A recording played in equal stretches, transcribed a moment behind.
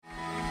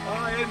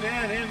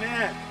Amen,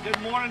 amen.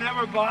 Good morning,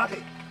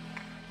 everybody.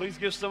 Please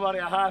give somebody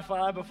a high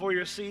five before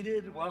you're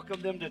seated.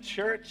 Welcome them to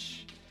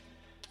church.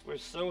 We're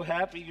so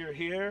happy you're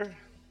here,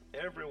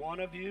 every one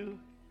of you.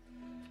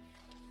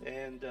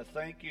 And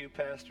thank you,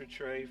 Pastor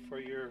Trey, for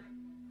your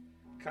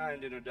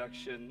kind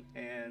introduction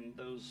and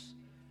those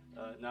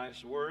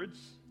nice words.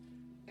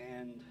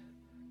 And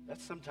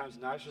that's sometimes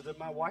nicer than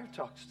my wife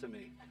talks to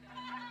me.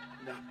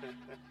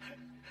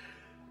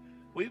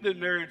 We've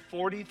been married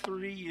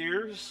 43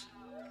 years.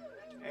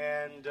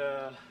 And,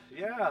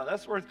 yeah,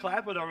 that's worth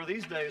clapping over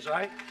these days,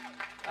 right?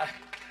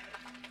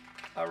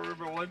 I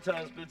remember one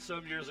time, it's been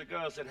some years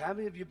ago, I said, how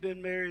many of you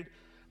been married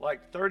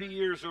like 30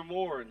 years or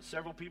more? And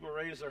several people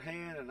raised their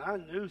hand, and I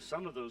knew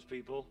some of those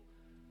people.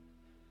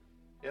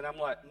 And I'm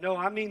like, no,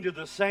 I mean to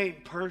the same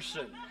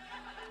person.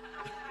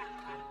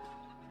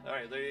 All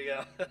right, there you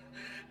go.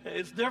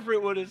 It's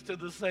different when it's to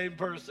the same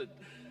person.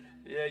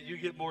 Yeah, you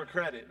get more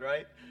credit,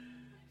 right,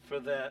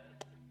 for that.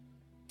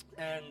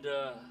 And,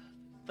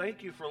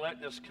 thank you for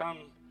letting us come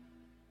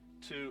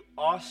to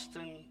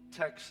Austin,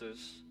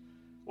 Texas.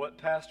 What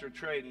Pastor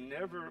Trey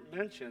never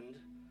mentioned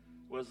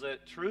was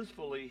that,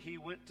 truthfully, he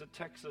went to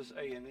Texas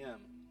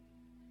A&M.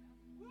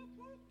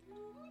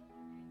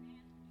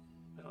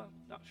 Well,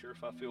 I'm not sure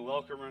if I feel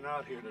welcome or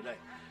not here today.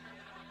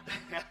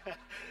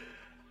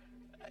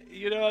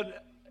 you know,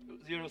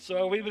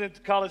 so we've been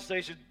at College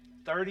Station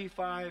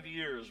 35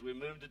 years. We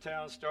moved to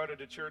town, started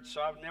a church, so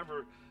I've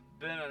never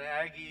been an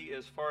Aggie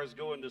as far as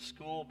going to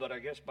school, but I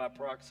guess by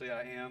proxy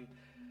I am.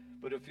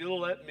 But if you'll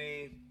let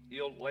me,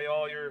 you'll lay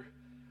all your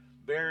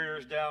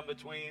barriers down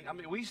between. I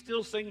mean, we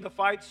still sing the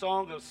fight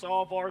song of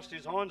Saul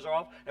Varsity's horns are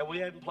off, and we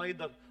hadn't played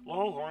the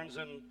Longhorns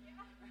in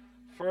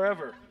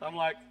forever. I'm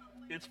like,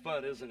 it's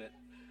fun, isn't it?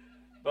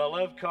 But I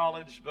love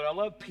college, but I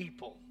love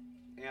people,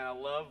 and I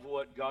love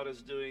what God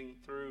is doing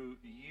through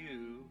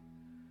you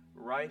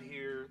right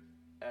here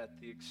at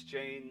the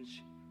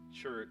Exchange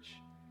Church,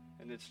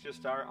 and it's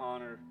just our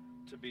honor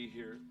to be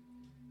here.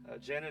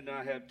 Janet and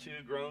I have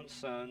two grown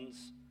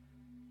sons.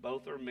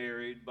 Both are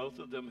married. Both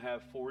of them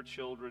have 4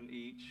 children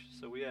each.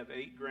 So we have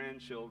 8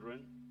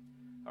 grandchildren.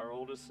 Our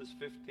oldest is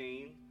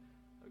 15,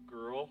 a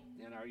girl,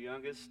 and our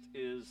youngest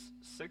is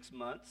 6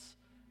 months,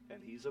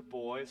 and he's a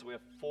boy. So we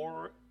have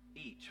 4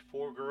 each,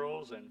 4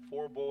 girls and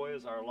 4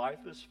 boys. Our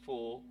life is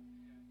full.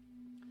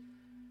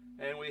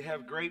 And we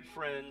have great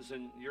friends,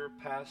 and your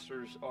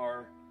pastors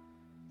are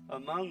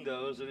among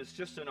those, and it's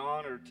just an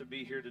honor to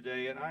be here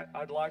today. And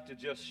I'd like to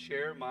just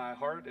share my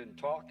heart and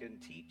talk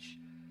and teach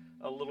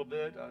a little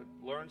bit. I've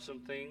learned some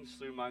things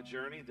through my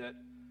journey that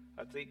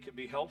I think could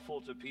be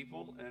helpful to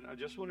people, and I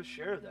just want to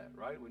share that,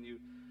 right? When you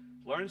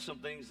learn some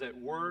things that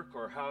work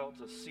or how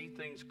to see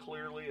things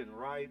clearly and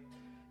right,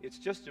 it's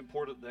just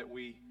important that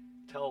we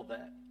tell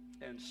that.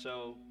 And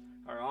so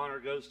our honor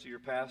goes to your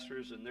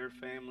pastors and their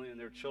family and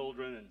their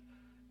children and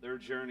their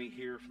journey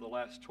here for the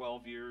last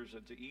 12 years,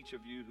 and to each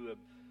of you who have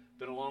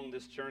been along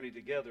this journey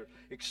together.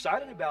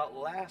 Excited about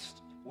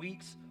last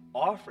week's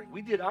offering.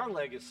 We did our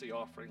legacy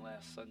offering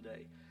last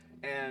Sunday,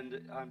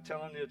 and I'm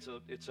telling you,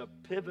 it's a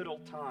pivotal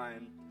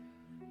time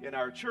in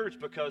our church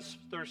because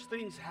there's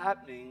things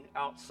happening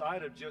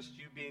outside of just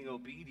you being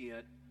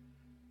obedient.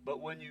 But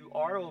when you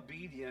are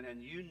obedient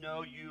and you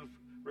know you've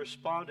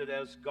responded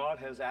as God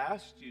has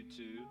asked you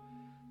to,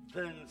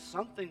 then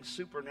something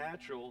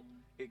supernatural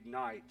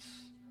ignites.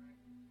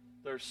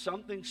 There's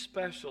something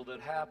special that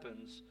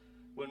happens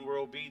when we're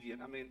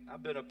obedient. I mean,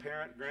 I've been a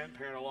parent,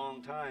 grandparent a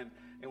long time,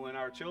 and when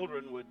our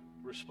children would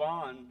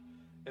respond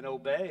and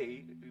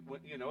obey,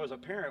 as a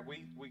parent,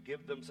 we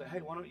give them, say,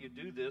 hey, why don't you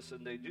do this?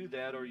 And they do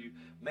that, or you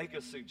make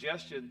a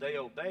suggestion, they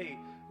obey.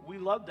 We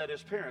love that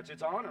as parents.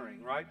 It's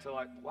honoring, right? To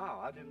like,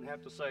 wow, I didn't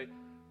have to say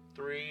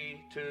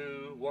 3,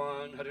 2,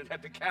 1. I didn't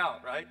have to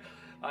count, right?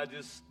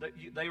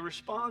 They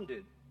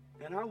responded.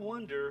 And I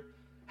wonder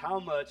how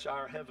much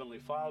our Heavenly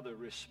Father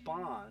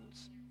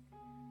responds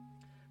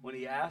when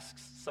he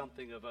asks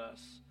something of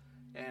us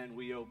and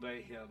we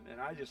obey him. And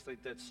I just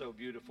think that's so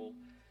beautiful.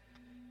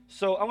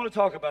 So I want to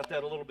talk about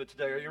that a little bit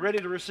today. Are you ready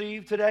to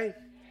receive today?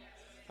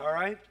 All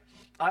right.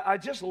 I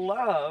just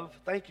love,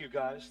 thank you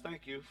guys,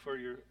 thank you for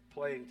your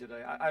playing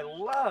today. I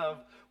love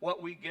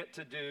what we get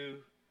to do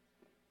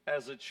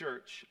as a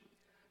church.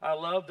 I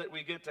love that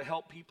we get to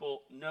help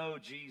people know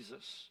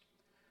Jesus.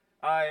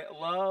 I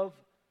love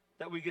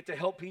that we get to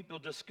help people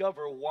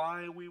discover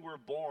why we were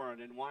born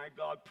and why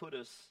God put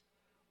us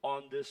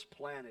on this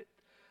planet.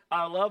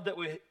 I love that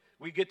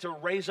we get to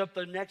raise up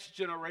the next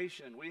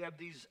generation. We have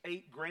these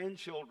 8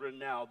 grandchildren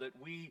now that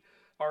we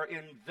are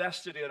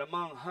invested in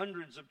among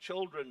hundreds of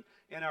children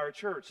in our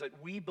church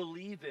that we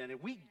believe in,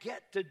 and we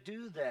get to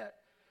do that.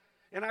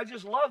 And I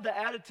just love the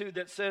attitude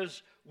that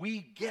says we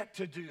get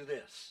to do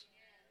this.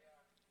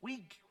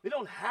 We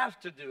don't have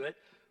to do it.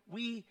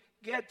 We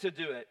get to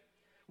do it.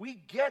 We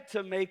get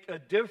to make a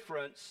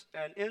difference,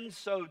 and in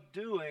so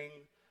doing,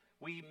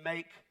 we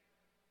make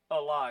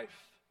a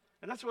life.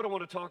 And that's what I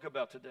want to talk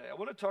about today. I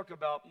want to talk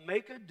about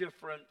make a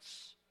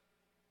difference,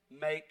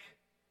 make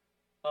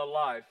a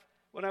life.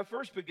 When I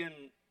first began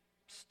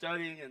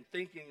studying and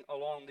thinking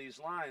along these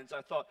lines,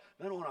 I thought,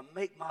 man, I want to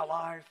make my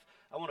life.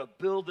 I want to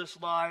build this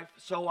life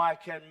so I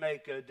can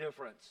make a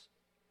difference.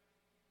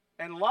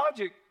 And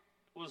logic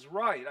was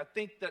right. I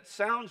think that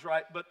sounds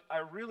right, but I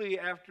really,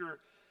 after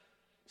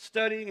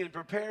studying and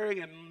preparing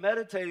and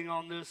meditating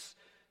on this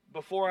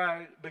before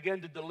I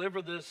began to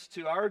deliver this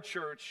to our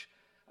church,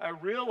 I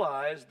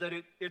realized that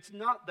it's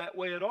not that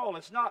way at all.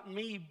 It's not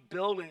me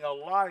building a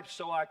life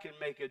so I can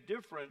make a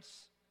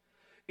difference.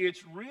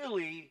 It's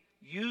really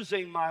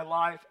using my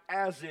life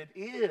as it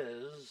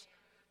is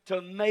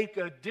to make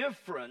a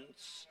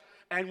difference.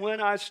 And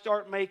when I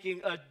start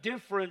making a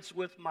difference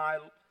with my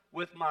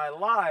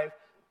life,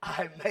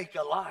 I make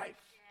a life.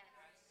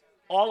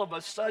 All of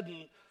a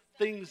sudden,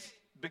 things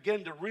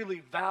begin to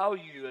really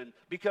value and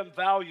become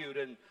valued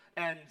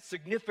and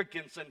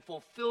significance and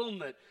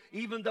fulfillment.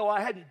 Even though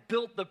I hadn't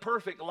built the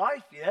perfect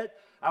life yet,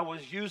 I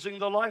was using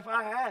the life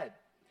I had.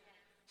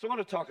 So I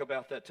want to talk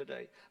about that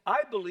today.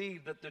 I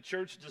believe that the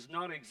church does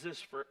not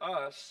exist for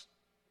us,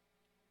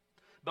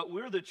 but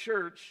we're the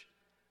church,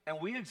 and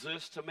we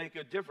exist to make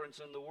a difference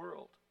in the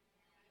world.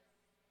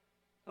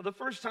 Now, the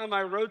first time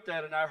I wrote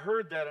that and I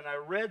heard that and I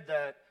read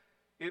that,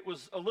 it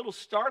was a little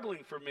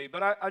startling for me,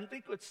 but I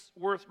think it's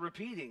worth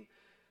repeating.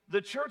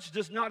 The church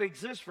does not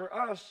exist for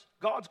us.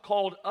 God's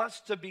called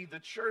us to be the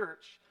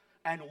church,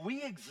 and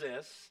we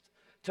exist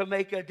to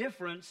make a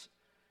difference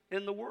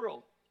in the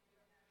world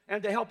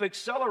and to help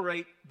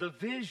accelerate the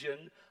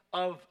vision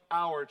of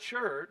our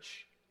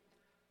church.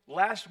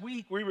 Last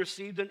week, we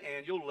received an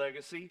annual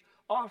legacy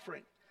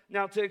offering.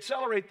 Now, to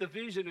accelerate the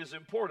vision is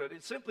important.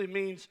 It simply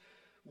means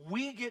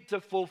we get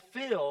to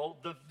fulfill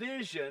the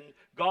vision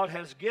God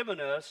has given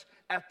us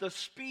at the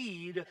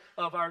speed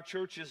of our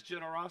church's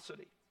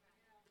generosity.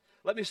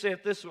 Let me say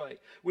it this way.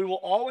 We will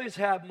always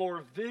have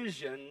more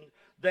vision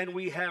than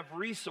we have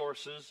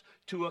resources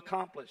to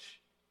accomplish.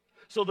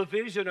 So the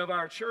vision of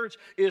our church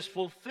is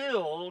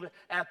fulfilled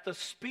at the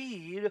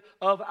speed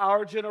of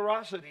our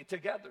generosity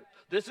together.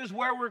 This is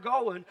where we're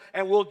going,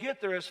 and we'll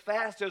get there as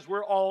fast as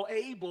we're all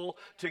able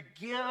to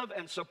give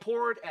and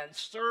support and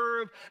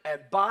serve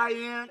and buy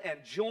in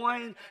and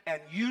join and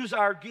use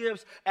our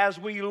gifts. As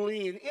we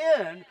lean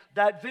in,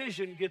 that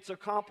vision gets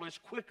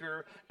accomplished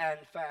quicker and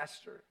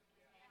faster.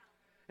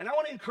 And I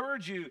want to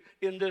encourage you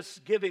in this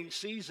giving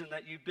season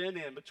that you've been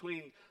in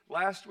between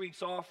last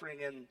week's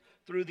offering and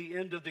through the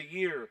end of the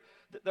year,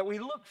 that we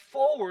look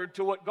forward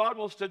to what God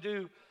wants to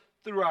do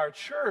through our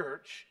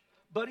church,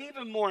 but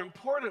even more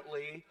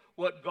importantly,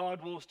 what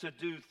God wants to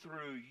do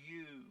through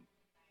you.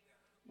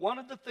 One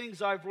of the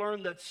things I've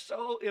learned that's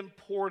so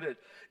important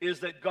is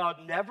that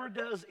God never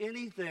does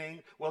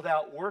anything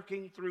without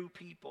working through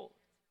people.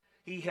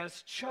 He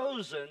has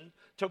chosen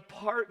to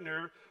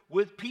partner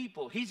with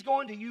people. He's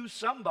going to use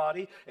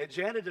somebody, and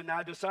Janet and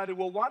I decided,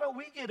 well, why don't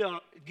we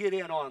get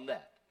in on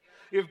that?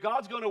 If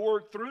God's going to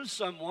work through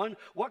someone,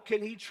 what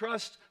can he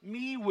trust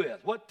me with?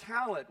 What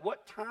talent,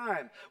 what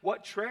time,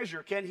 what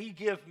treasure can he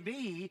give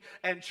me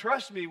and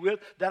trust me with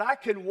that I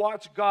can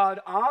watch God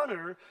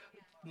honor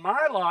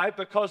my life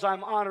because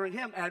I'm honoring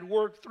him and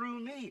work through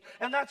me?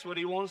 And that's what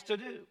he wants to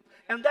do.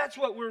 And that's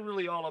what we're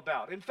really all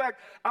about. In fact,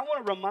 I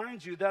want to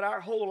remind you that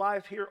our whole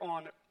life here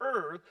on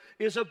earth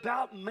is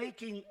about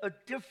making a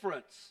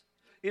difference.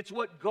 It's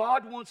what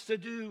God wants to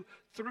do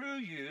through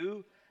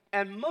you.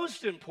 And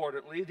most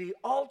importantly, the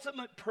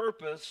ultimate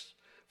purpose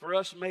for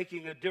us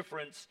making a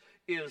difference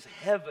is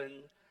heaven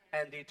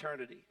and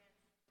eternity.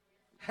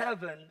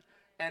 Heaven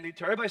and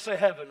eternity. Everybody say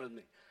heaven with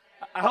me.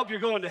 I hope you're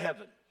going to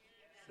heaven.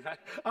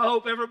 I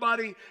hope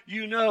everybody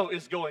you know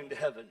is going to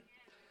heaven.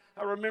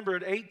 I remember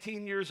at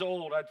 18 years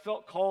old, I'd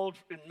felt called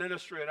in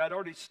ministry, and I'd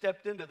already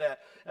stepped into that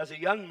as a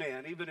young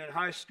man, even in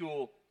high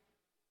school,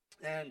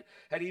 and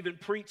had even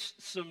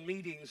preached some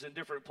meetings in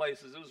different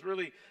places. It was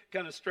really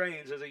kind of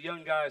strange as a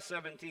young guy,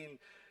 17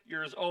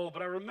 years old.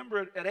 But I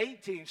remember at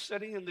 18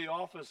 sitting in the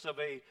office of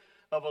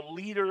a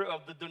leader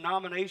of the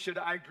denomination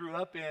I grew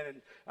up in,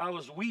 and I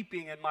was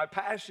weeping in my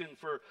passion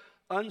for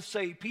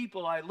unsaved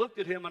people. I looked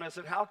at him and I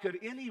said, how could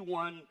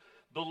anyone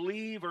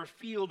believe or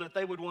feel that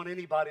they would want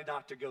anybody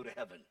not to go to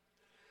heaven?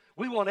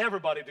 We want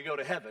everybody to go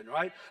to heaven,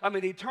 right? I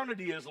mean,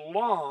 eternity is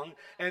long,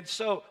 and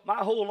so my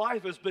whole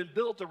life has been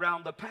built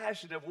around the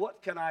passion of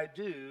what can I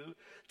do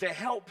to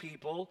help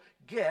people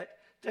get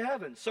to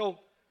heaven. So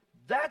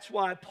that's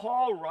why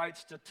Paul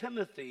writes to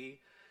Timothy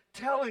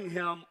telling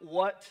him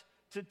what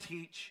to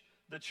teach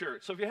the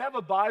church. So if you have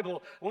a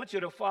Bible, I want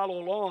you to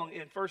follow along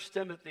in 1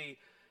 Timothy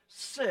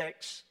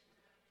 6.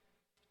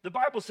 The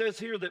Bible says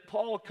here that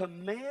Paul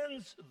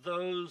commands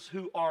those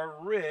who are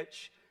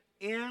rich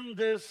in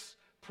this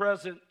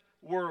present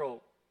world.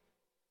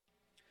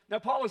 Now,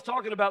 Paul is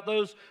talking about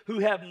those who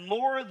have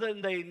more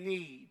than they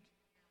need.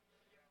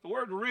 The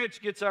word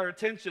rich gets our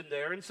attention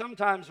there, and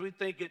sometimes we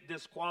think it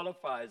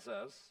disqualifies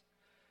us.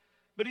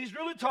 But he's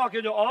really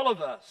talking to all of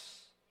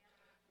us.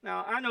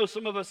 Now, I know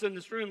some of us in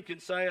this room can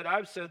say it.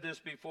 I've said this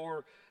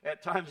before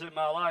at times in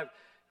my life.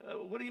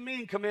 What do you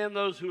mean, command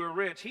those who are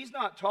rich? He's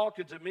not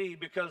talking to me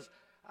because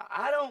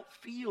I don't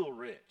feel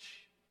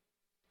rich.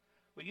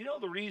 Well, you know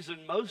the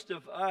reason most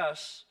of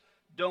us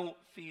don't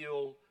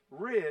feel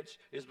rich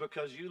is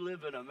because you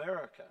live in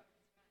America.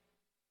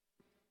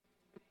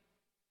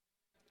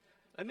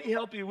 Let me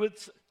help you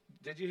with,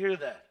 did you hear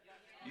that?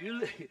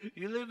 You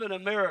live in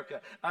America.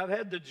 I've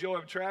had the joy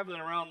of traveling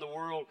around the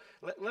world.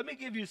 Let me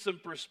give you some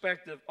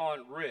perspective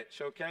on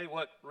rich, okay?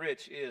 What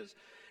rich is.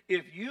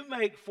 If you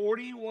make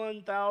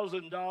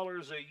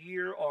 $41,000 a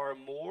year or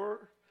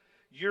more,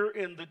 you're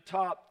in the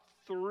top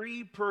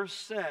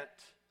 3%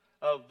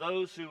 of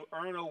those who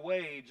earn a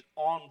wage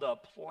on the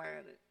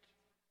planet.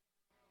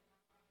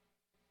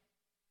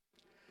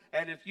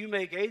 And if you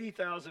make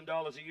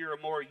 $80,000 a year or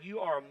more, you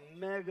are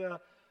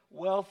mega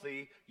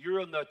wealthy.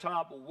 You're in the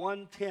top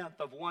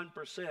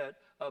 0.1%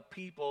 of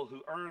people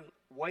who earn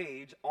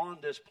wage on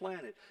this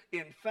planet.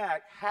 In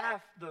fact,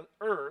 half the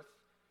earth,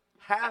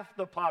 half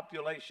the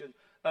population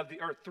of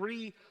the earth,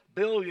 3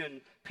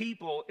 billion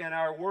people in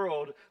our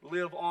world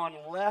live on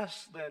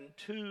less than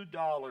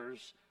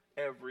 $2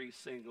 every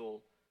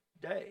single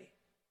day.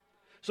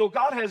 So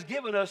God has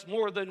given us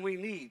more than we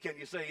need. Can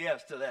you say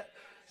yes to that?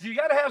 So you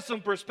got to have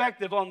some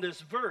perspective on this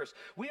verse.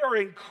 We are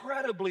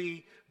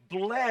incredibly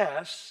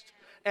blessed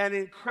and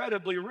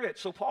incredibly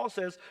rich. So Paul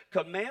says,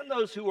 command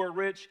those who are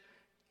rich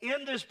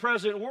in this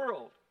present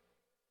world.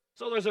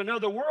 So there's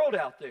another world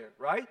out there,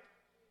 right?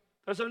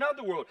 There's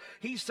another world.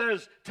 He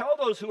says, tell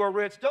those who are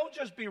rich, don't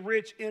just be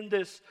rich in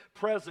this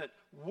present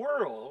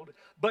world,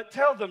 but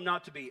tell them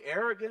not to be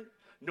arrogant,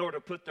 nor to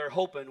put their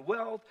hope in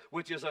wealth,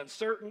 which is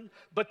uncertain,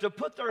 but to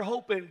put their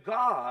hope in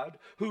God,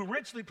 who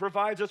richly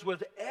provides us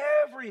with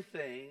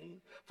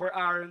everything for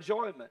our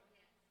enjoyment.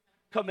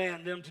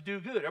 Command them to do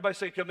good. Everybody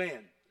say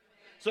command.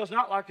 So it's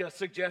not like a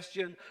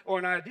suggestion or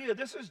an idea.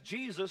 This is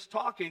Jesus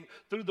talking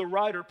through the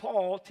writer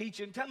Paul,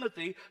 teaching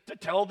Timothy to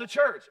tell the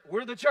church.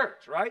 We're the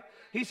church, right?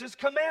 He says,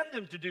 command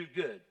them to do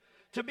good,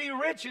 to be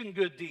rich in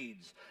good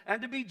deeds,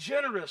 and to be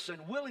generous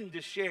and willing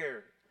to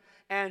share.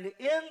 And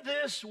in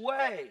this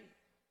way,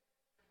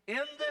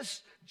 in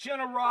this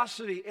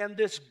generosity and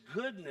this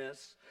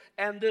goodness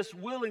and this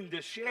willing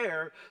to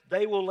share,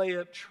 they will lay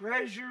up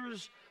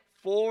treasures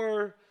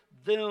for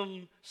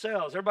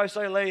themselves. Everybody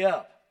say lay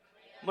up.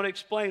 I'm going to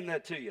explain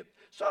that to you.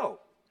 So,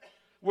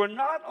 we're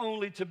not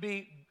only to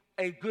be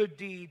a good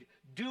deed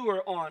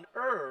doer on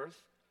earth,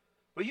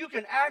 but you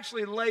can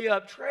actually lay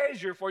up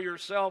treasure for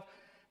yourself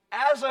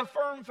as a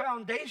firm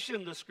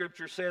foundation, the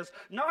scripture says,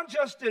 not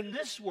just in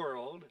this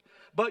world,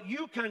 but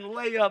you can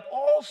lay up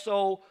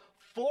also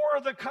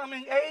for the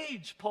coming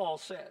age, Paul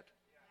said.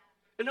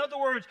 In other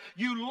words,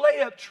 you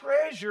lay up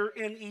treasure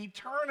in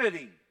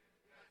eternity,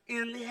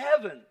 in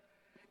heaven.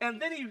 And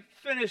then he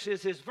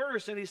finishes his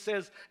verse and he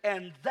says,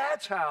 and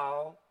that's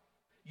how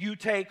you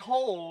take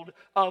hold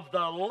of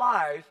the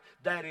life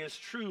that is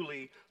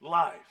truly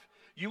life.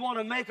 You want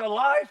to make a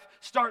life?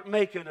 Start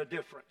making a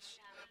difference.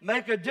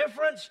 Make a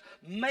difference,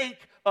 make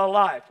a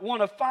life.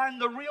 Want to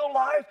find the real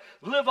life?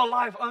 Live a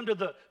life under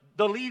the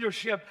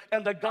leadership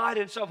and the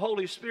guidance of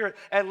Holy Spirit,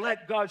 and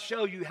let God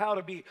show you how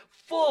to be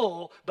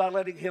full by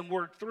letting him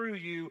work through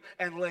you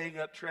and laying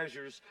up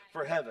treasures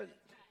for heaven.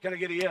 Can I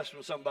get a yes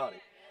from somebody?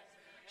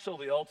 So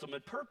the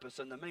ultimate purpose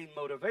and the main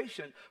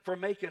motivation for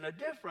making a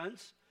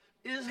difference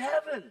is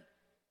heaven.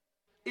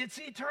 It's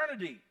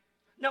eternity.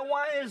 Now,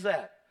 why is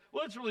that?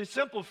 Well, it's really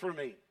simple for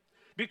me.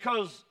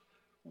 Because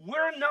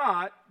we're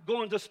not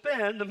going to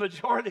spend the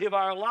majority of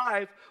our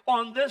life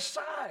on this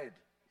side.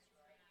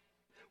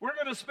 We're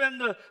going to spend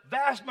the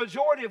vast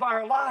majority of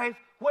our life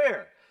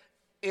where?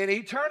 In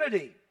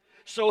eternity.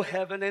 So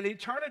heaven and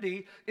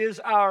eternity is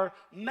our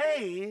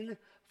main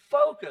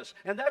focus.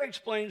 And that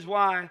explains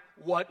why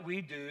what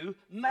we do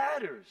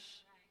matters.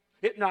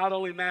 It not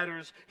only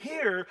matters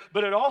here,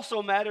 but it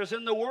also matters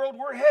in the world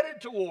we're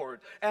headed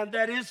toward, and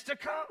that is to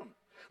come.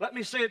 Let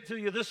me say it to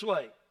you this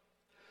way.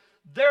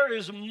 There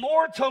is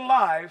more to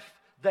life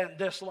than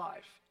this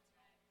life.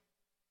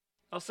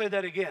 I'll say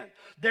that again.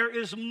 There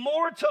is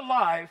more to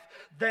life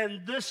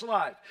than this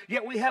life.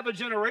 Yet we have a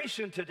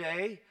generation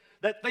today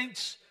that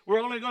thinks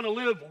we're only going to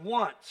live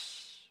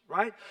once.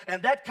 Right?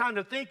 And that kind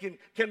of thinking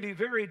can be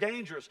very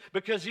dangerous,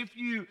 because if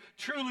you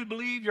truly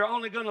believe you're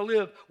only going to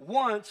live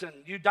once and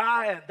you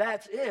die and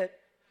that's it,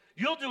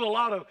 you'll do a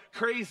lot of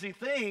crazy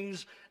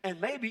things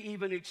and maybe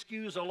even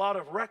excuse a lot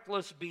of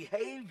reckless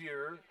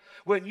behavior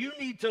when you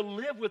need to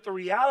live with the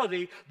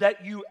reality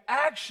that you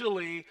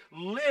actually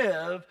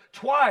live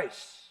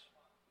twice.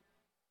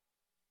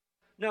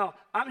 Now,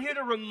 I'm here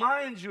to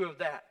remind you of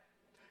that.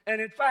 And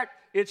in fact,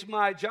 it's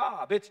my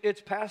job.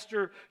 It's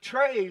Pastor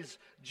Trey's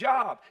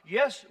job.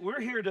 Yes, we're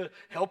here to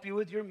help you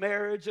with your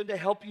marriage and to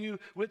help you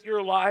with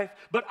your life.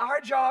 But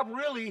our job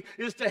really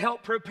is to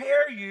help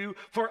prepare you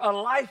for a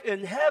life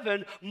in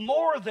heaven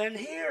more than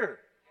here.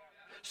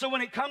 So when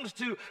it comes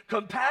to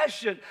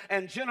compassion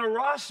and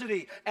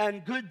generosity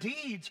and good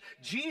deeds,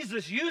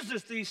 Jesus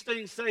uses these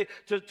things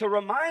to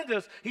remind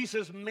us. He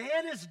says,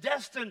 man is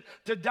destined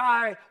to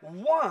die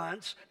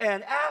once,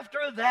 and after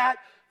that,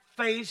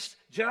 face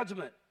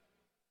judgment.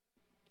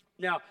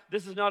 Now,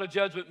 this is not a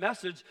judgment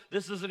message.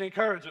 This is an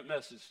encouragement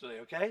message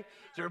today, okay?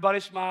 So everybody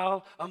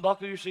smile,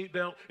 unbuckle your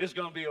seatbelt. It's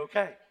going to be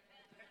okay.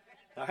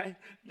 All right?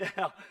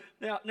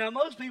 Now,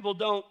 most people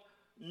don't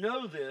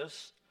know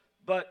this,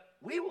 but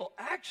we will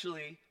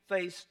actually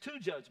face two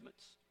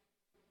judgments.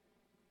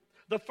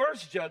 The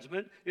first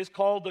judgment is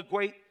called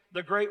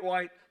the great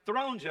white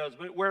throne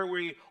judgment, where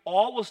we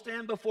all will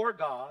stand before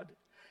God,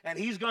 and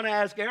he's going to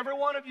ask every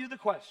one of you the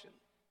question,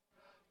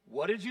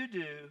 what did you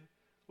do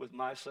with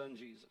my son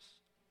Jesus?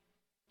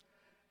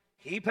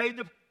 He paid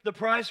the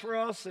price for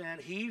all sin.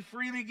 He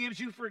freely gives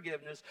you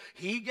forgiveness.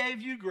 He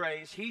gave you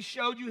grace. He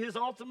showed you his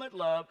ultimate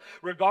love,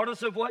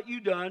 regardless of what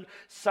you've done.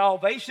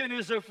 Salvation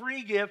is a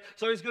free gift.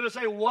 So he's going to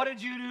say, what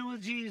did you do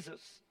with Jesus?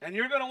 And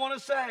you're going to want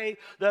to say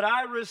that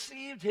I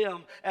received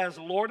him as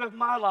Lord of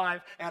my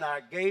life, and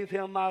I gave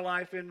him my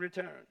life in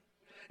return.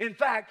 In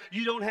fact,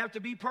 you don't have to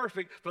be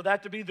perfect for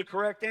that to be the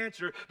correct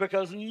answer,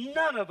 because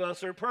none of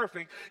us are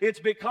perfect. It's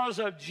because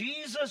of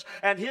Jesus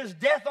and his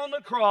death on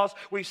the cross.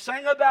 We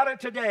sang about it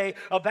today,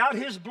 about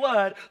his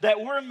blood, that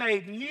we're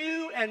made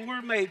new and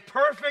we're made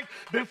perfect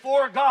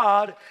before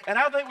God. And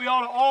I think we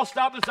ought to all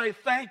stop and say,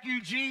 thank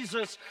you,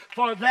 Jesus,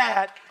 for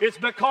that. It's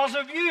because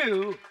of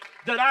you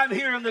that I'm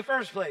here in the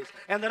first place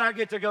and that I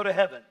get to go to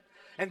heaven.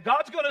 And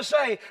God's going to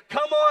say,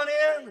 come on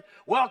in,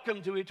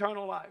 welcome to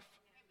eternal life.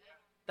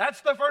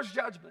 That's the first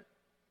judgment.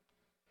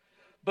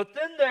 But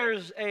then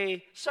there's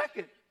a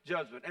second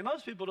judgment. And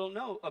most people don't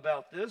know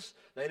about this.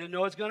 They didn't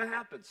know it's going to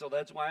happen. So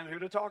that's why I'm here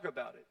to talk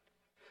about it.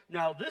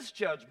 Now, this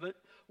judgment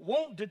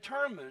won't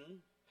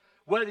determine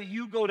whether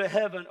you go to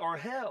heaven or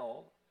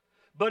hell,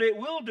 but it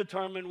will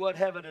determine what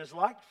heaven is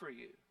like for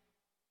you.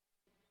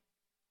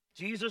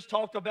 Jesus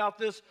talked about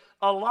this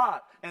a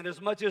lot, and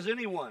as much as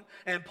anyone.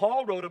 And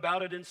Paul wrote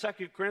about it in 2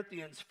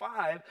 Corinthians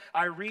 5.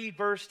 I read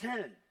verse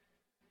 10.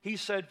 He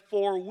said,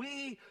 for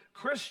we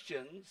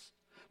Christians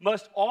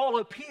must all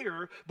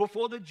appear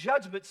before the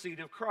judgment seat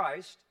of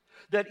Christ,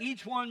 that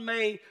each one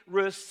may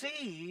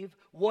receive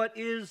what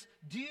is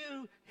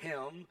due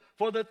him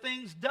for the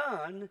things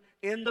done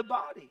in the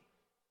body.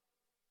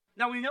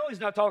 Now, we know he's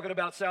not talking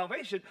about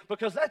salvation,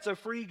 because that's a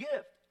free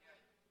gift.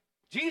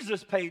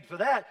 Jesus paid for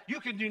that.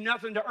 You can do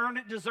nothing to earn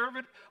it, deserve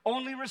it,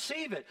 only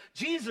receive it.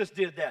 Jesus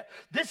did that.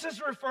 This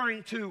is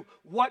referring to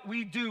what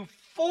we do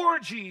for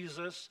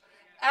Jesus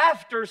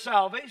after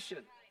salvation.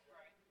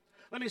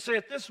 Let me say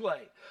it this way.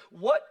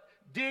 What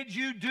did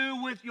you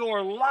do with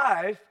your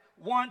life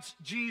once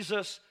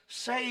Jesus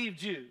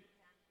saved you?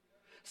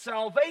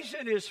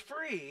 Salvation is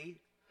free,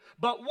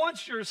 but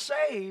once you're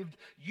saved,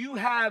 you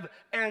have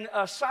an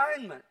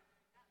assignment.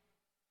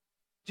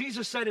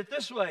 Jesus said it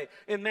this way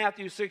in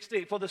Matthew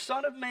 16. For the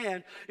Son of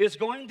Man is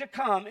going to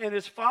come in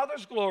his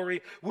Father's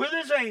glory with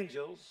his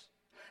angels,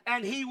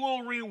 and he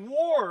will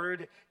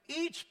reward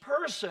each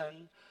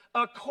person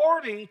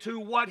according to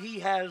what he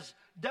has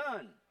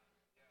done.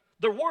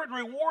 The word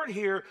reward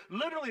here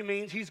literally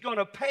means he's going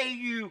to pay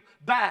you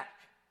back.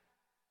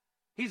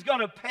 He's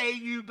going to pay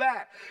you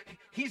back.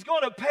 He's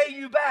going to pay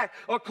you back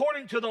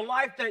according to the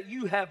life that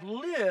you have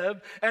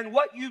lived and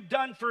what you've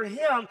done for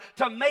him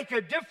to make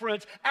a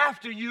difference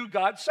after you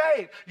got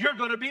saved. You're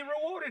going to be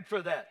rewarded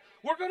for that.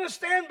 We're going to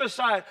stand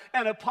beside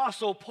an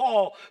apostle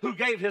Paul who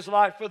gave his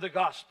life for the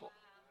gospel.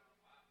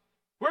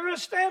 We're going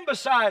to stand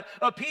beside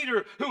a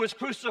Peter who was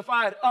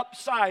crucified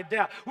upside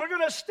down. We're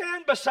going to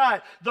stand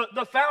beside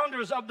the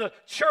founders of the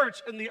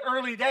church in the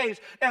early days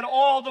and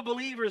all the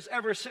believers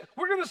ever since.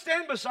 We're going to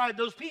stand beside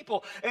those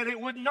people, and it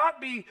would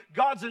not be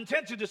God's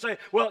intention to say,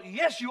 well,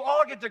 yes, you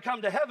all get to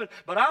come to heaven,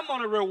 but I'm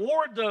going to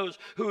reward those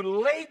who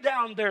laid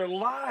down their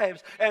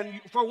lives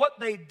and for what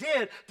they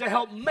did to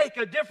help make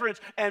a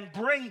difference and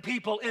bring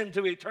people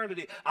into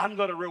eternity. I'm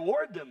going to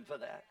reward them for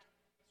that.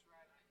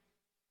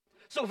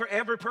 So for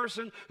every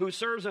person who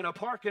serves in a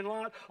parking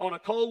lot on a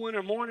cold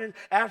winter morning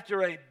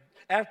after a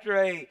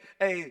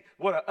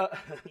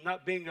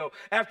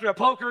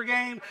poker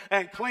game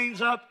and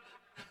cleans up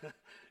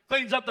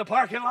the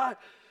parking lot.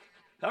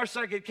 Our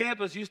second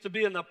campus used to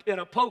be in a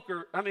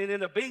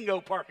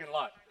bingo parking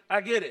lot.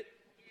 I get it.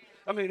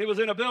 I mean, it was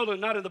in a building,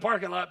 not in the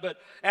parking lot, but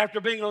after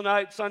bingo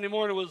night, Sunday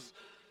morning was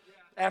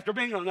after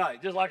bingo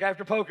night, just like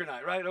after poker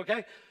night, right?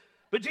 Okay?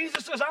 But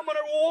Jesus says, I'm going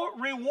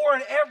to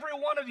reward every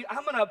one of you.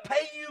 I'm going to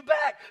pay you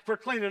back for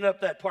cleaning up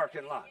that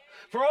parking lot.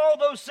 For all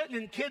those sitting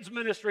in kids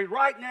ministry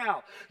right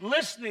now,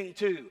 listening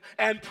to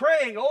and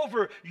praying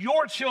over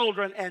your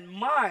children and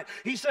mine,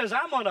 he says,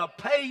 I'm going to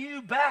pay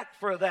you back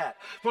for that.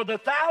 For the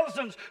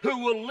thousands who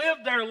will live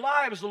their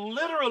lives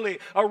literally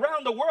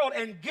around the world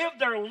and give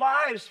their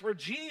lives for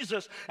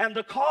Jesus and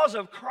the cause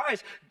of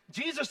Christ,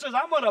 Jesus says,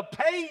 I'm going to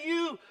pay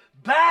you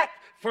back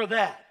for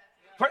that.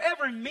 For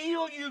every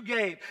meal you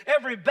gave,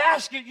 every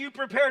basket you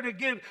prepared to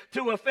give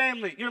to a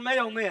family, your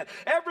mailman,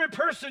 every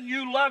person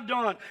you loved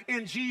on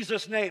in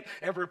Jesus' name,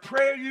 every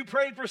prayer you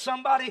prayed for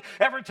somebody,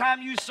 every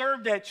time you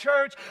served at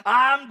church,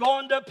 I'm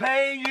going to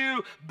pay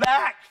you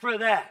back for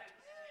that.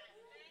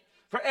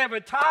 For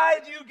every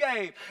tithe you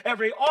gave,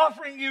 every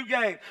offering you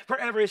gave, for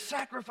every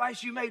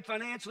sacrifice you made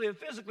financially and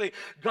physically,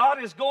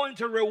 God is going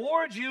to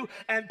reward you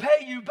and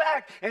pay you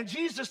back. And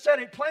Jesus said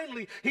it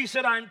plainly. He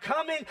said, I'm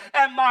coming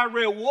and my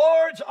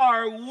rewards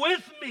are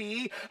with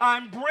me.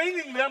 I'm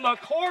bringing them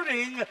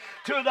according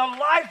to the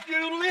life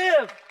you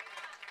live.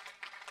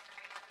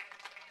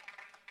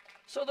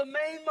 So the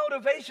main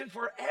motivation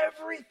for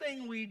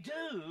everything we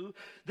do,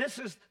 this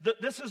is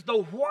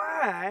the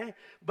why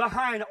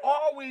behind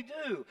all we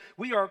do.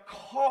 We are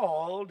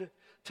called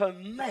to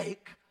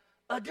make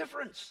a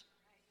difference.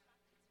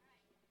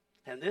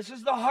 And this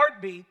is the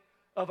heartbeat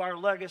of our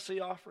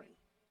legacy offering.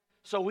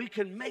 So we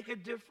can make a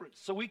difference.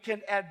 So we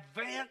can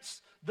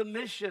advance the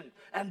mission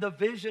and the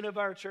vision of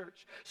our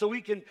church. So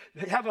we can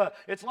have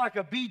it's like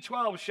a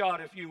B12 shot,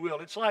 if you will.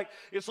 It's like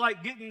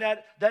getting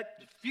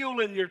that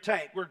fuel in your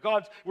tank where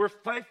we're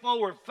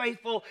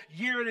faithful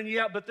year in and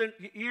year out, but then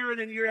year in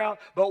and year out,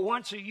 but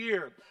once a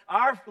year.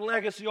 Our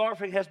legacy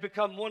offering has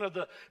become one of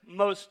the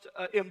most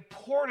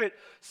important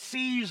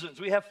seasons.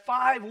 We have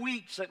 5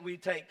 weeks that we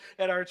take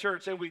at our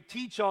church, and we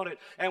teach on it,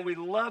 and we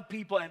love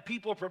people, and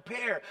people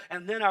prepare.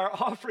 And then our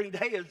offering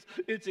day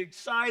it's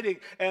exciting.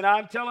 And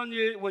I'm telling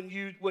you,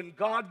 when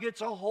God gets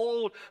a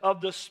hold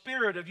of the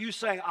spirit of you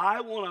saying,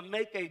 I want to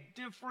make a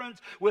difference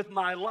with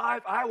my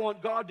life, I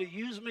want God to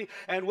use me,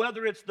 and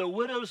whether it's the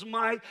widow's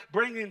mite,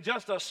 bringing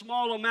just a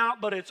small amount,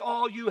 but it's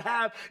all you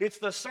have, it's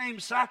the same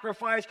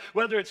sacrifice,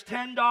 whether it's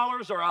 $10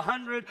 or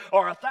 $100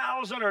 or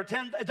 $1,000 or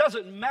 $10, it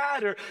doesn't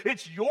matter.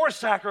 It's your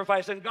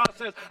sacrifice, and God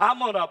says, I'm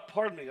going to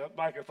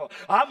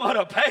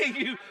pay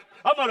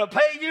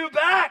you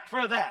back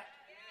for that.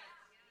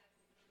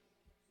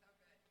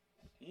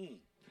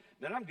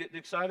 Then I'm getting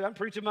excited. I'm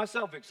preaching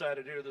myself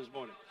excited here this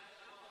morning.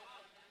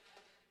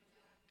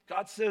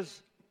 God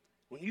says,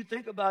 when you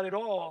think about it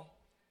all,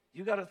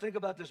 you got to think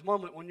about this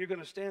moment when you're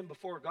going to stand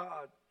before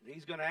God.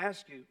 He's going to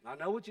ask you, I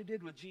know what you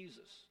did with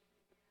Jesus,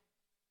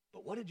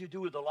 but what did you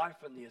do with the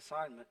life and the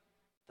assignment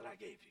that I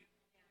gave you?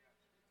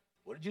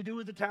 What did you do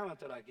with the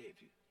talent that I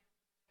gave you?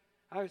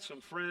 I had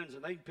some friends,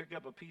 and they can pick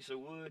up a piece of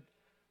wood.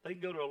 They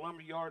can go to a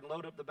lumber yard and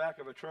load up the back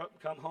of a truck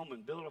and come home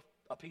and build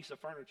a piece of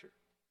furniture.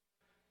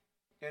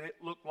 And it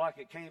looked like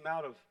it came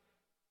out of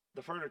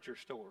the furniture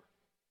store.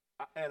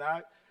 And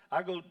I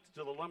go to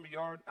the lumber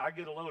yard, I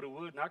get a load of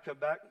wood, and I come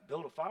back and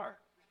build a fire.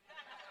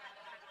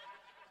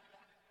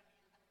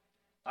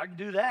 I can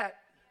do that.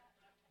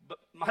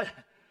 But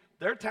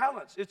their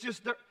talents, it's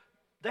just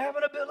they have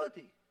an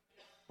ability.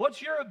 What's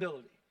your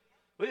ability?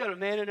 We got a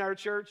man in our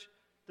church,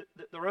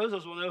 the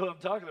Rosas will know who I'm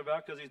talking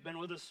about because he's been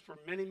with us for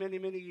many, many,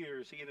 many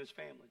years, he and his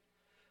family.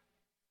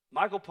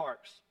 Michael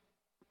Parks.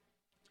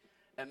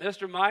 And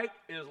Mr. Mike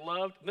is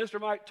loved. Mr.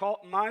 Mike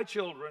taught my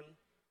children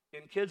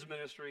in kids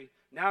ministry.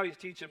 Now he's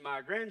teaching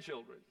my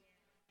grandchildren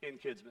in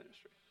kids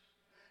ministry.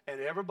 And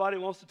everybody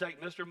wants to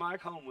take Mr.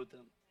 Mike home with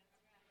them.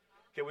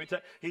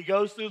 He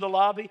goes through the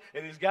lobby,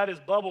 and he's got his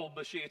bubble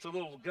machine. It's a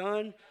little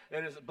gun,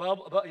 and it's a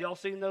bubble. Y'all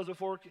seen those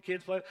before?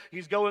 Kids play.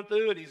 He's going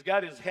through, and he's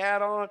got his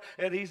hat on,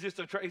 and he's he's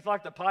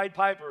like the Pied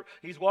Piper.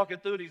 He's walking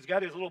through, and he's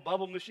got his little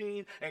bubble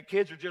machine, and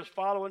kids are just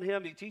following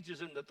him. He teaches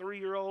them the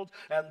 3-year-olds,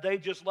 and they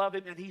just love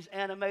him, and he's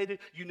animated.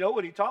 You know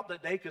what he taught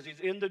that day because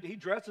he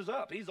dresses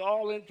up. He's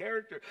all in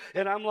character.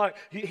 And I'm like,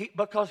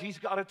 because he's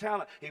got a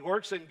talent. He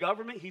works in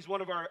government. He's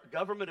one of our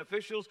government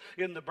officials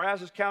in the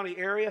Brazos County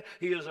area.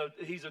 He's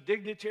a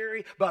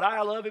dignitary. But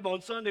I love him. On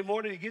Sunday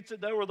morning, he gets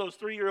in there with those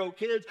 3-year-old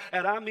kids,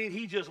 and I mean,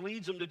 he just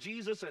leads them to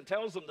Jesus and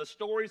tells them the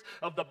stories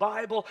of the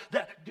Bible.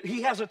 That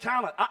he has a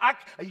talent.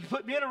 You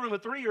put me in a room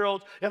with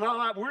 3-year-olds, and I'm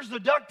like, where's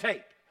the duct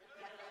tape?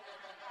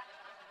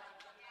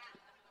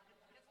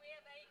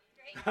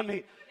 I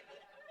mean,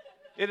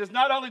 it is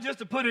not only just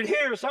to put it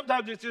here.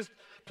 Sometimes it's just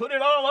put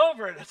it all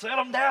over it and set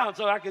them down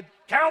so I could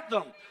count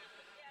them.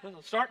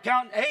 Start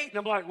counting 8, and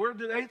I'm like, where'd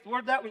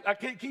that one? I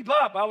can't keep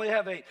up. I only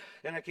have 8,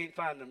 and I can't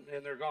find them,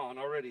 and they're gone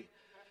already.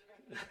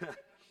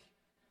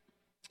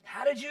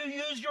 How did you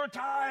use your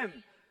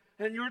time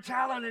and your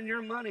talent and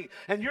your money?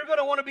 And you're going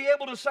to want to be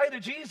able to say to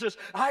Jesus,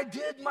 I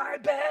did my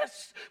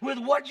best with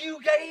what you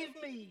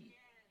gave me.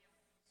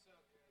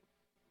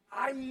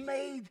 I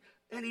made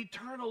an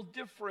eternal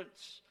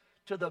difference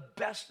to the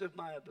best of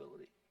my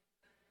ability.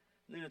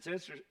 And then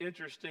it's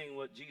interesting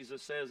what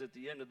Jesus says at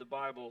the end of the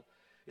Bible.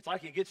 It's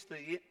like he gets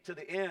to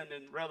the end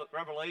in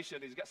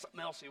Revelation. He's got something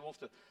else he wants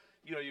to,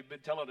 you've been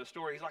telling a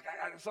story. He's like,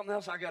 I got something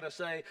else I got to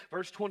say.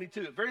 Verse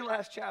 22, the very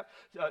last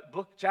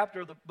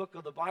chapter of the book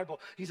of the Bible.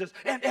 He says,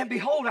 and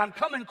behold, I'm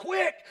coming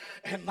quick,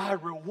 and my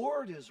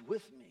reward is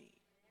with me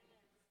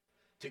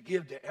to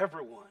give to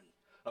everyone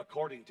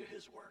according to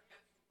his work.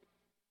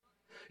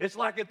 It's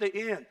like at the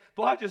end.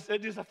 Boy,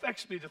 it just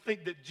affects me to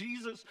think that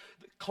Jesus,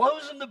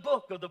 closing the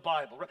book of the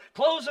Bible, right?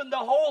 Closing the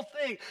whole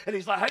thing. And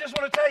he's like, I just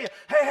want to tell you,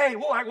 hey,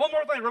 one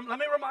more thing. Let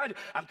me remind you,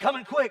 I'm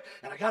coming quick,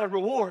 and I got a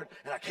reward,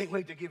 and I can't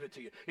wait to give it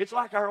to you. It's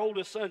like our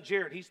oldest son,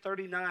 Jared. He's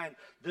 39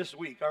 this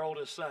week, our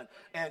oldest son.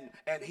 And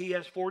he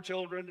has 4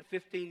 children,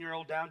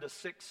 15-year-old down to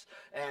 6,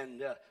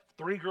 and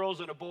 3 girls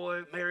and a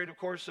boy, married, of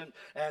course, and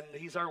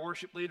he's our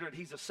worship leader, and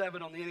he's a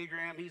 7 on the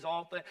Enneagram. He's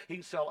all things. He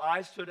can sell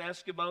ice to an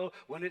Eskimo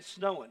when it's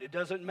snowing. It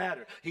doesn't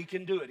matter. He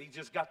can do it. He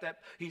just got that.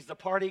 He's the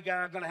party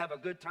guy, going to have a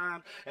good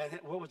time. And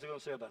what was I going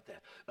to say about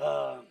that?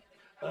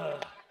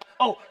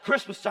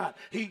 Christmas time.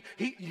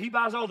 He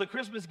buys all the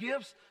Christmas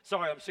gifts.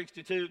 Sorry, I'm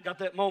 62. Got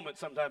that moment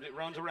sometimes. It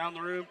runs around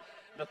the room.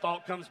 The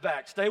thought comes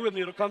back. Stay with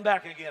me. It'll come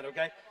back again,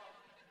 okay?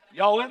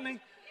 Y'all with me?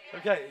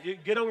 Okay, you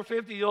get over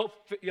 50,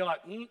 you're like,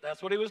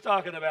 that's what he was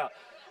talking about.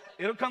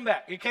 It'll come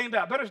back. It came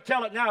back. Better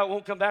tell it now. It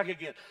won't come back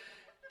again.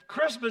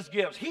 Christmas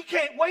gifts. He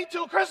can't wait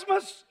till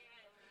Christmas.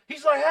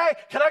 He's like, hey,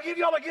 can I give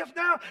y'all a gift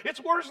now? It's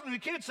worse than the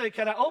kids say,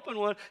 can I open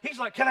one? He's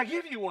like, can I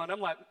give you one? I'm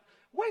like,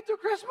 wait till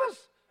Christmas.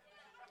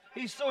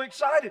 He's so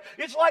excited.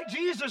 It's like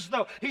Jesus,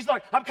 though. He's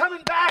like, I'm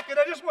coming back, and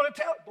I just want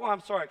to tell. Boy,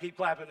 I'm sorry, I keep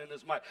clapping in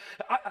this mic.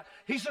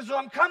 He says,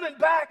 I'm coming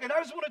back, and I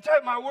just want to tell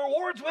you, my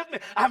reward's with me.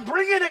 I'm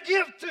bringing a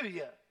gift to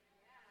you.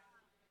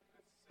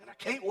 And I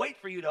can't wait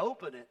for you to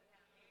open it.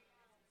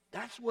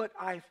 That's what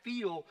I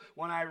feel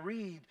when I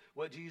read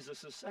what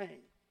Jesus is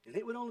saying. And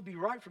it would only be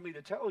right for me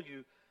to tell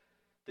you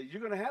that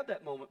you're going to have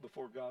that moment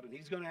before God, and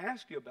he's going to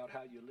ask you about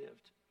how you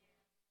lived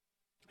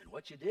and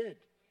what you did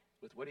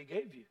with what he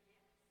gave you.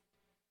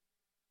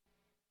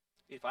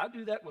 If I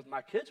do that with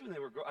my kids when they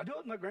were growing, I do it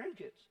with my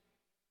grandkids.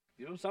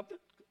 You know something?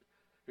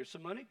 Here's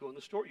some money. Go in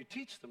the store. You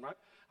teach them, right?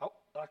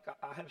 I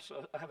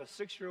have a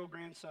 6-year-old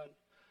grandson,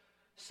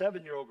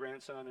 7-year-old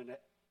grandson, and a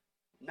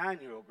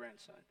 9-year-old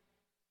grandson.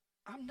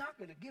 I'm not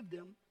going to give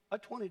them a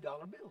 $20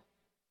 bill.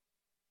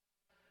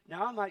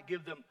 Now, I might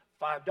give them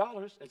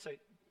 $5 and say,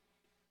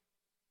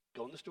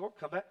 go in the store,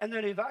 come back, and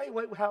then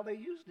evaluate how they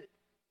used it.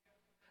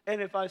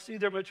 And if I see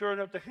they're mature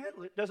enough to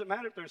handle it, doesn't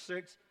matter if they're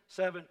 6,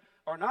 7,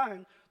 or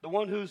 9, the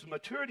one whose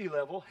maturity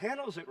level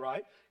handles it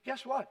right,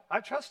 guess what? I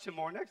trust him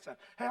more next time.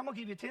 Hey, I'm going to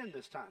give you 10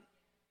 this time.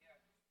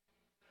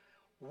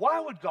 Why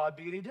would God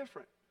be any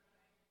different?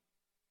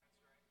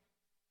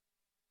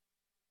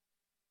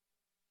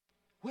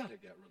 Well,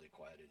 it got really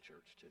quiet in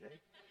church today.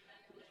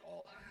 It was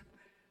all.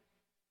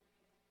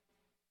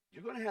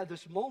 You're going to have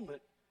this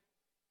moment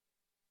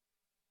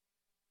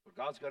where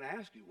God's going to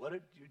ask you, what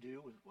did you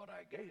do with what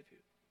I gave you?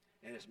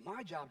 And it's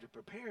my job to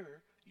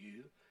prepare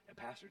you, and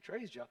Pastor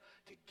Trey's job,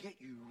 to get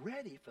you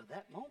ready for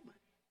that moment.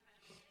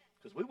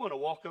 Because we want to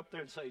walk up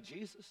there and say,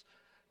 Jesus,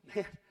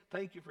 man,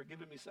 thank you for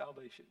giving me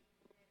salvation.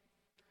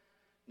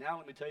 Now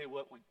let me tell you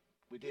what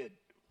we did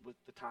with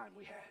the time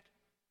we had.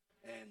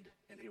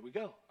 And here we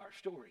go, our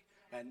story.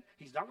 And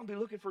he's not going to be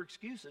looking for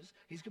excuses.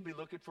 He's going to be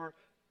looking for,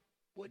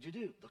 what'd you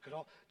do? Look at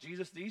all,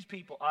 Jesus, these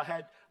people, I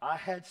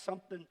had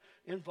something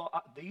involved.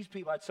 These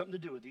people, I had something to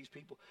do with these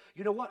people.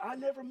 You know what? I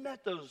never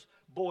met those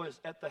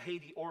boys at the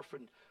Haiti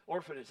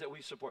orphanage that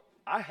we support.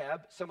 I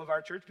have. Some of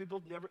our church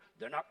people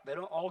they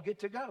don't all get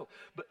to go.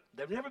 But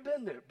they've never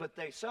been there. But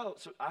so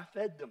I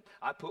fed them.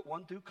 I put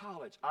one through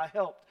college. I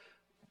helped.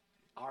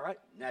 All right.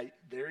 Now,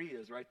 there he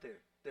is right there.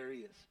 There he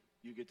is.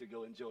 You get to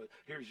go enjoy it.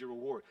 Here's your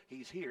reward.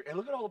 He's here. And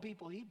look at all the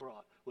people he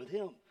brought with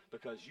him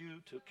because you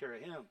took care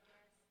of him.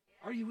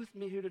 Are you with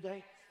me here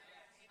today?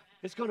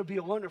 It's going to be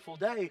a wonderful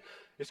day.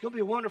 It's going to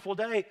be a wonderful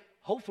day,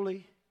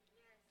 hopefully,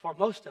 for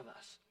most of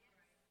us.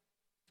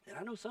 And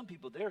I know some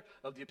people, they're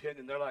of the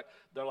opinion, they're like,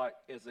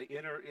 as they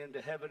enter into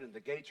heaven and the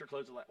gates are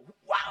closed, they're like,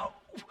 wow,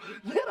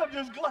 man, I'm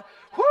just glad,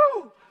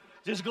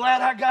 just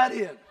glad I got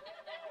in.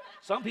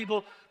 Some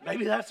people,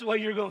 maybe that's the way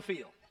you're going to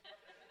feel.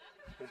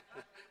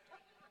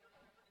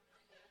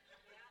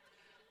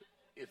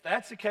 If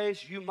that's the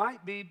case, you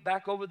might be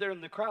back over there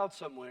in the crowd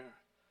somewhere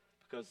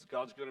because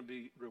God's going to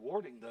be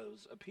rewarding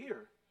those up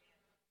here.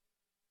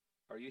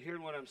 Are you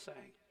hearing what I'm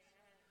saying?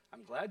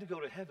 I'm glad to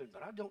go to heaven,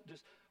 but I don't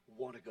just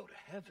want to go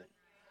to heaven.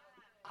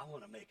 I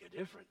want to make a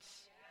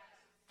difference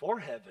for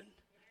heaven,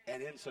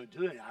 and in so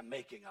doing, I'm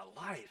making a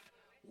life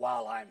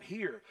while I'm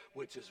here,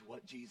 which is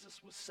what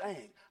Jesus was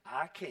saying.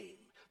 I came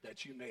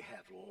that you may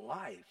have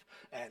life,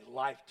 and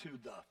life to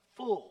the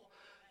full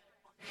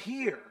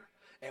here.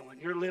 And when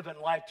you're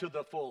living life to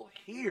the full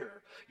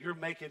here, you're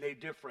making a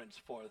difference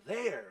for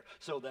there,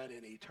 so that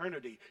in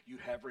eternity you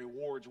have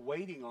rewards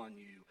waiting on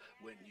you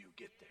when you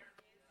get there.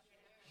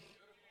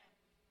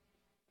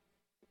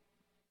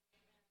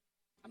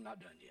 I'm not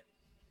done yet.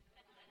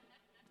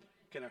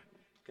 Can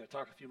I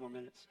talk a few more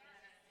minutes?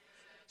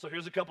 So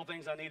here's a couple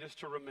things I need us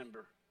to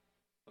remember.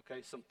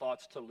 Okay, some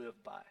thoughts to live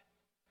by.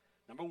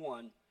 Number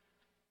one,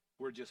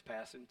 we're just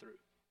passing through.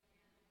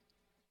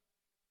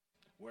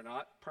 We're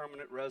not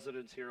permanent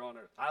residents here on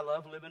earth. I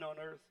love living on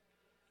earth.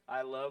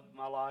 I love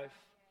my life.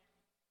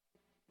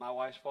 My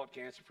wife's fought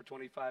cancer for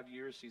 25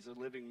 years. She's a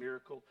living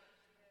miracle.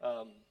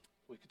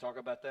 We could talk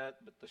about that,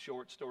 but the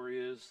short story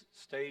is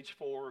stage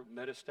 4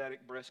 metastatic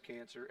breast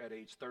cancer at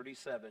age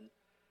 37.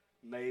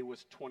 May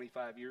was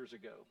 25 years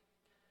ago.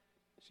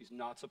 She's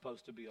not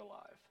supposed to be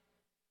alive.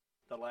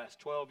 The last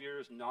 12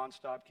 years,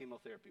 nonstop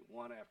chemotherapy,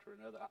 one after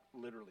another,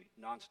 literally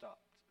nonstop.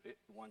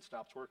 One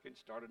stops working,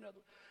 start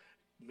another.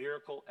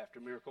 Miracle after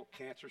miracle.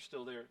 Cancer's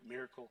still there.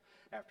 Miracle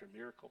after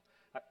miracle.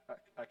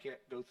 I can't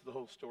go through the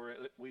whole story.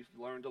 We've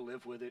learned to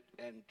live with it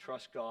and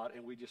trust God,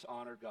 and we just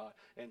honor God.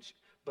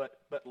 But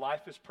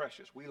life is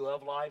precious. We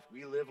love life.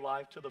 We live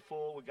life to the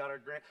full. We got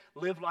our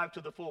live life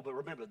to the full. But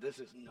remember, this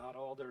is not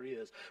all there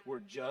is.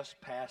 We're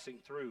just passing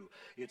through.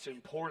 It's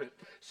important.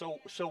 So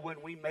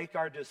when we make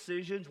our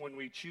decisions, when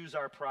we choose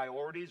our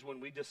priorities,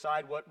 when we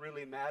decide what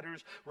really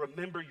matters,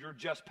 remember you're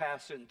just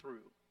passing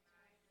through.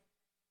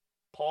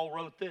 Paul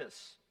wrote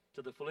this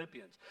to the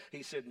Philippians.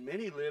 He said,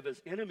 many live as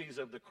enemies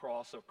of the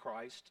cross of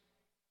Christ,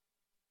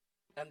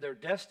 and their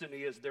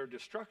destiny is their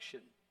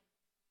destruction.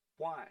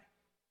 Why?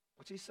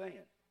 What's he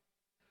saying?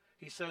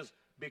 He says,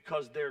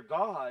 because their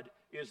God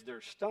is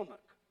their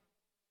stomach.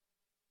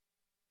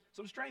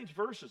 Some strange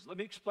verses. Let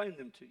me explain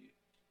them to you.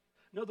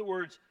 In other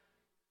words,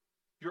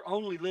 you're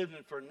only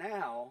living for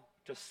now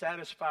to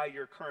satisfy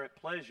your current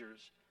pleasures,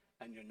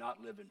 and you're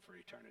not living for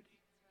eternity.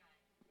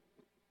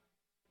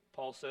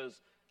 Paul says,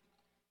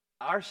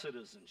 our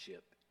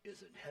citizenship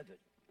is in heaven,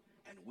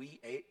 and we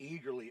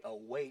eagerly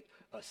await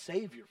a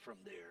Savior from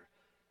there.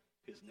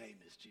 His name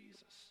is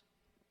Jesus.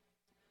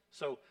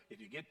 So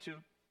if you get too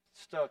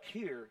stuck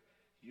here,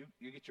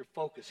 you get your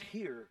focus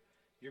here,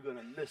 you're going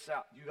to miss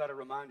out. You got to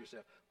remind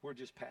yourself, we're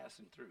just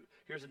passing through.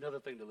 Here's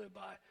another thing to live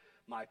by.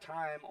 My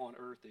time on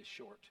earth is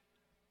short.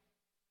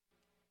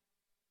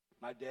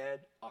 My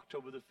dad,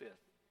 October the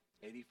 5th,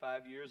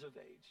 85 years of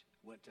age,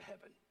 went to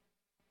heaven.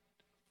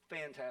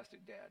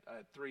 Fantastic dad. I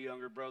had 3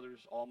 younger brothers.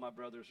 All my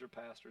brothers are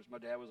pastors. My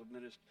dad was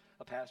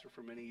a pastor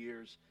for many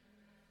years.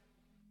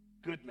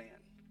 Good man,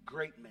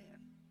 great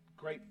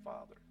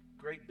father,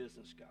 great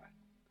business guy.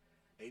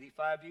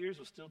 85 years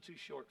was still too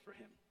short for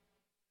him.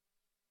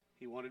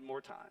 He wanted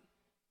more time.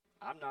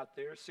 I'm not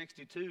there.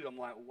 62, I'm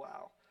like,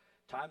 wow,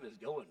 time is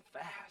going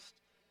fast.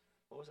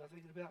 What was I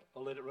thinking about?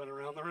 I'll let it run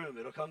around the room.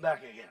 It'll come back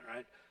again,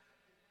 right?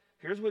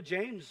 Here's what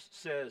James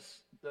says.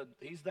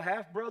 He's the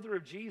half-brother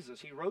of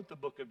Jesus. He wrote the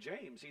book of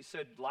James. He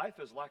said, life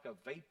is like a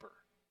vapor.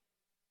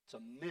 It's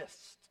a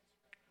mist.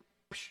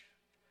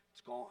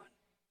 It's gone.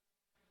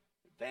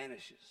 It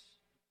vanishes.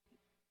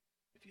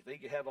 If you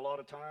think you have a lot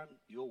of time,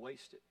 you'll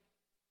waste it.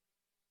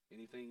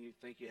 Anything you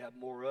think you have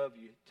more of,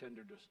 you tend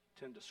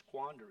to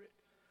squander it.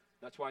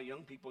 That's why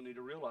young people need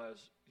to realize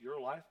your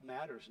life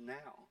matters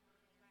now.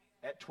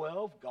 At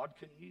 12, God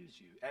can use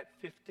you. At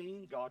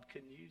 15, God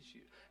can use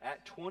you.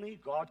 At 20,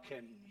 God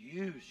can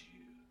use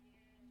you.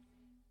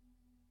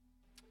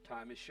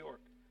 Time is short.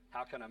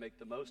 How can I make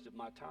the most of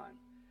my time?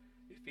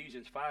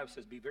 Ephesians 5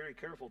 says, be very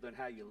careful then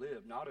how you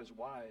live, not as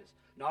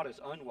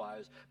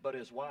unwise, but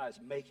as wise,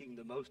 making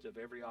the most of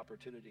every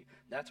opportunity.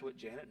 That's what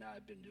Janet and I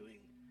have been doing.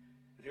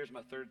 And here's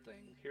my third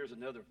thing. Here's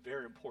another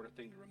very important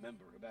thing to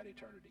remember about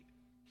eternity.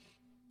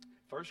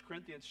 1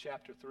 Corinthians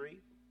chapter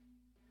 3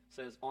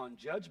 says, on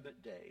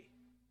Judgment Day,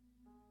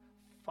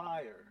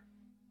 fire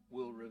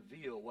will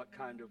reveal what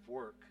kind of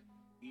work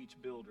each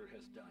builder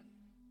has done.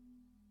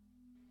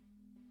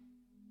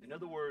 In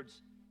other words,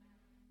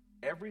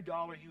 every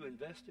dollar you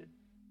invested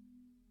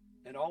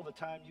and all the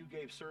time you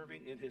gave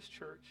serving in his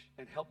church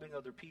and helping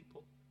other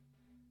people,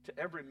 to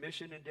every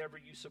mission endeavor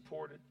you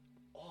supported,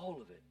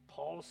 all of it,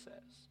 Paul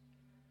says,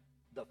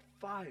 the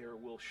fire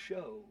will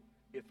show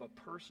if a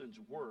person's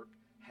work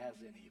has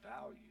any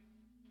value.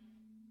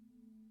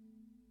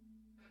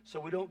 So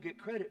we don't get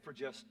credit for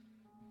just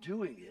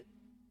doing it.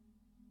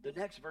 The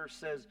next verse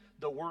says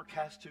the work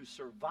has to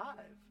survive.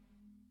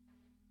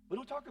 We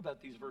don't talk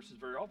about these verses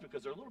very often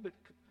because they're a little bit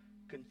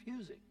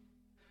confusing.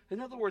 In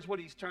other words, what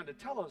he's trying to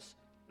tell us,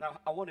 now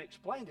I want to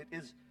explain it,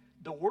 is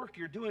the work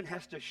you're doing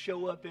has to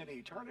show up in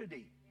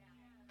eternity.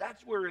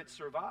 That's where it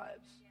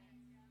survives,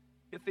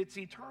 if it's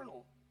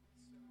eternal.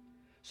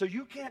 So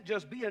you can't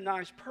just be a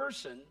nice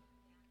person.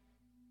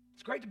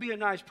 It's great to be a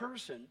nice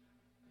person,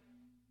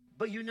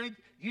 but you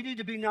need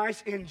to be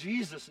nice in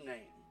Jesus'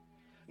 name.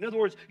 In other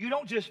words, you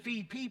don't just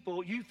feed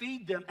people, you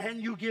feed them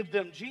and you give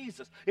them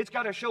Jesus. It's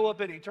got to show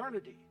up in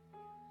eternity.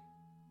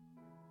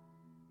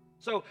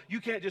 So you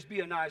can't just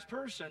be a nice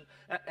person,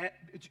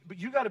 but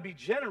you got to be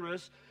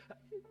generous.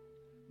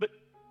 But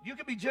you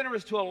can be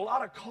generous to a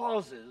lot of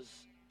causes,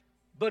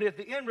 but if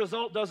the end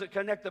result doesn't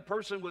connect the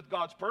person with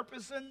God's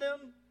purpose in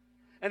them,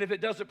 and if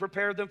it doesn't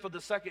prepare them for the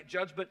second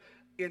judgment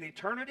in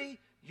eternity,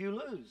 you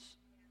lose.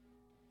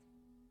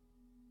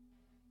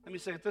 Let me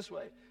say it this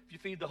way. If you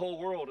feed the whole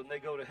world and they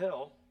go to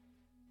hell,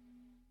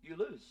 you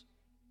lose.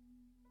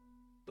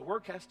 The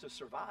work has to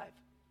survive.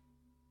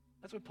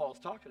 That's what Paul's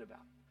talking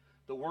about.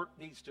 The work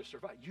needs to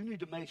survive. You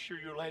need to make sure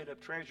you're laying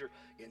up treasure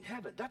in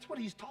heaven. That's what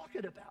he's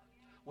talking about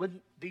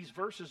when these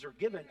verses are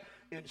given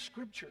in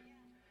Scripture.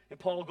 And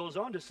Paul goes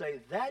on to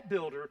say, that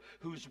builder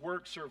whose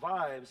work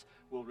survives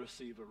will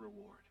receive a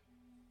reward.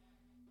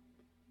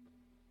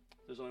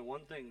 There's only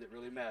one thing that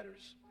really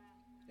matters,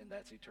 and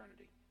that's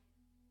eternity.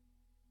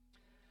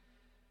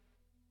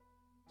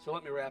 So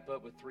let me wrap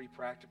up with 3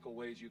 practical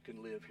ways you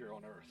can live here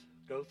on earth.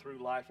 Go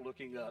through life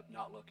looking up,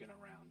 not looking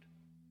around.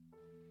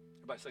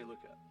 Everybody say, look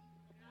up.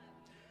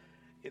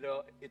 You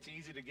know, it's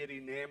easy to get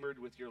enamored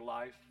with your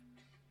life.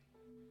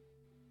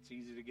 It's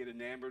It's easy to get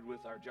enamored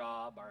with our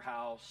job, our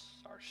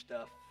house, our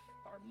stuff,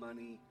 our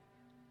money.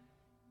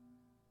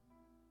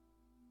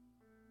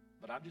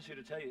 But I'm just here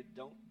to tell you,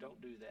 don't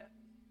do that.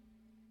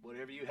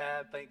 Whatever you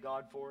have, thank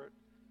God for it.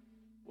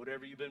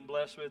 Whatever you've been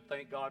blessed with,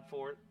 thank God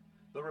for it.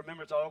 But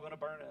remember, it's all going to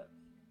burn up.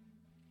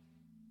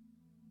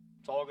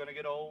 It's all going to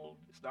get old.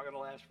 It's not going to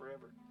last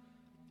forever.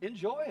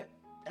 Enjoy it.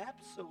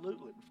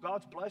 Absolutely. If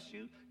God's blessed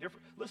you,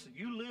 listen,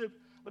 you live,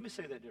 let me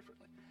say that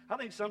differently. I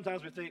think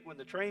sometimes we think when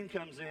the train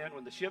comes in,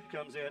 when the ship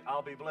comes in,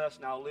 I'll be blessed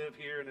and I'll live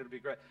here and it'll be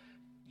great.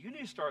 You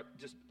need to start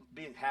just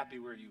being happy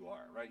where you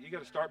are, right? You got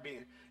to start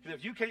being, because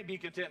if you can't be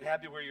content and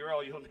happy where you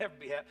are, you'll never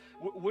be happy.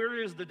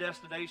 Where is the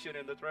destination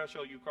and the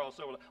threshold you cross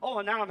over? Oh,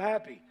 and now I'm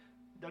happy.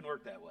 It doesn't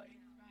work that way.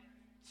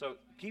 So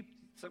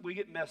we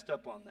get messed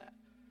up on that.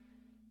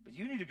 But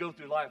you need to go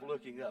through life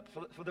looking up.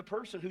 For the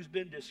person who's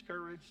been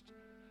discouraged,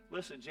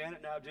 listen, Janet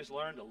and I have just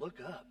learned to look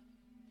up.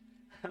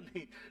 I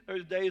mean,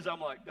 there's days I'm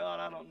like, God,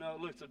 I don't know.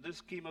 Look, so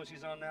this chemo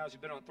she's on now, she's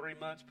been on 3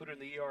 months, put her in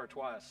the ER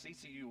twice,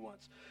 CCU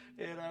once.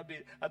 And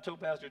I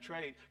told Pastor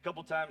Trey a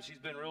couple times she's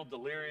been real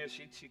delirious.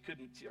 She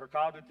couldn't, her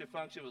cognitive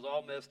function was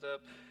all messed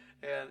up.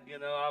 And,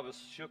 I was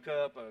shook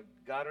up. I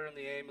got her in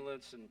the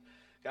ambulance and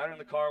got her in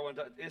the car one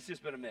time. It's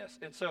just been a mess.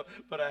 And so,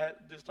 but I had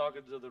just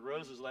talking to the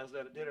Roses last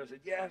night at dinner. I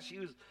said, yeah, she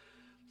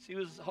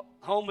was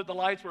home with the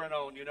lights weren't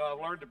on. I've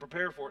learned to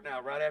prepare for it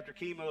now. Right after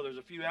chemo, there's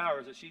a few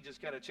hours that she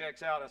just kind of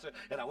checks out. I said,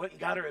 and I went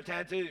and got her a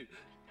tattoo.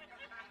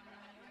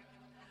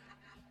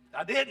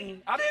 I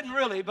didn't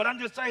really, but I'm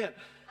just saying.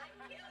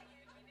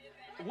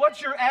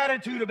 What's your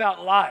attitude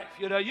about life?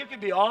 You can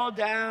be all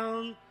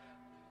down.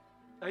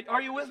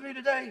 Are you with me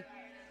today?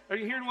 Are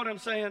you hearing what I'm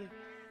saying?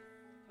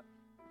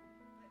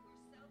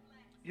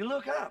 You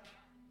look up.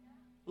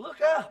 Look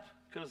up.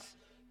 Because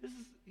this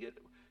is...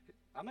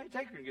 I may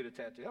take her and get a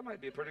tattoo. That might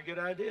be a pretty good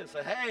idea.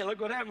 Say, hey, look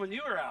what happened when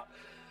you were out.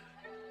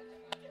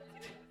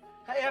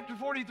 Hey, after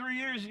 43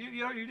 years,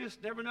 you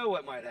just never know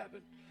what might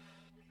happen.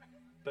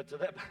 But to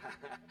that...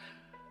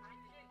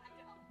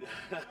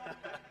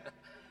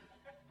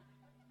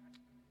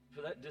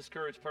 For that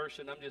discouraged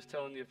person, I'm just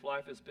telling you, if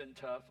life has been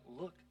tough,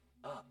 look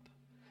up.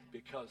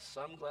 Because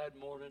some glad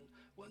morning,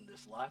 when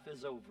this life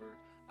is over,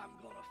 I'm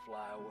going to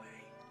fly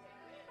away.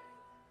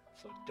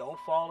 So don't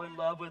fall in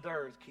love with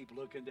earth. Keep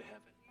looking to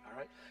heaven. All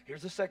right.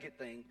 Here's the second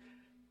thing: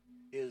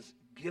 is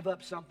give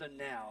up something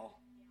now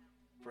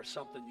for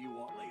something you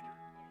want later.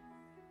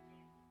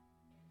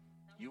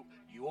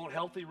 You want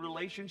healthy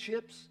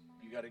relationships?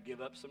 You got to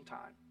give up some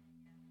time.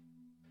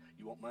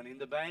 You want money in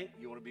the bank?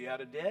 You want to be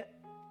out of debt?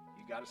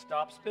 You got to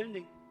stop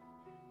spending.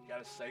 You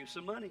got to save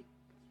some money.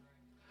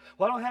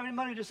 Well, I don't have any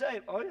money to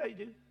save. Oh yeah, you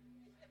do.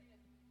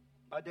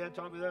 My dad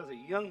taught me that as a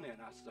young man.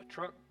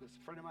 This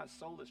friend of mine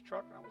sold his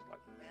truck, and I was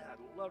like, man,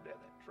 I'd love to have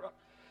that truck.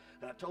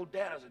 And I told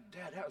Dad,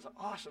 Dad, that was an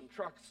awesome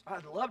truck.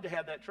 I'd love to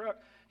have that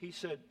truck. He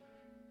said,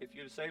 if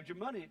you'd have saved your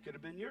money, it could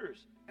have been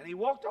yours. And he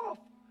walked off.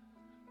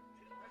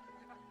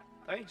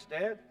 Thanks,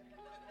 Dad.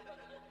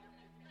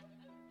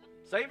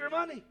 Save your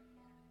money.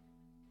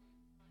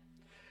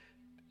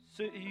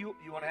 So you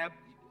want to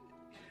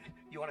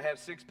have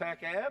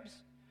six-pack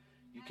abs?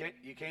 You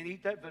can't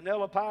eat that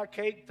vanilla pie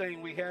cake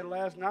thing we had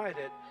last night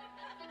at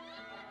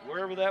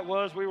wherever that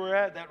was we were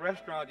at, that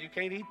restaurant. You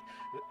can't eat.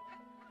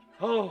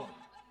 Oh.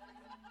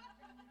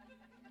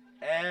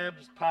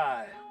 Abs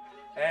pie.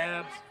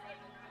 Abs.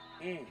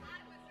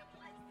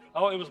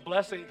 Oh, it was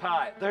blessing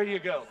pie. There you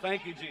go.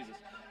 Thank you, Jesus.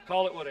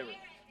 Call it whatever.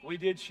 We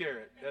did share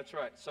it. That's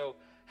right. So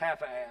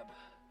half a ab.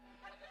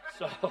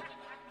 So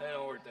they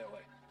don't work that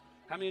way.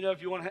 How many know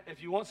if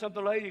you want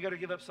something later, you got to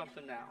give up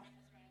something now?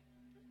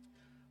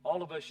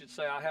 All of us should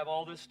say, I have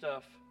all this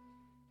stuff.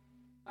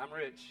 I'm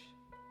rich.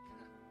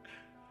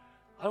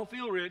 I don't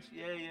feel rich.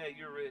 Yeah,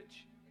 you're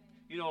rich.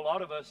 A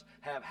lot of us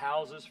have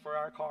houses for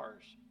our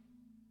cars.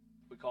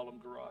 We call them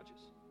garages.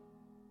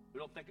 We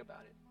don't think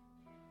about it.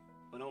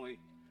 But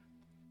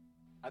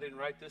I didn't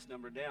write this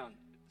number down,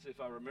 if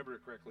I remember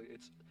it correctly.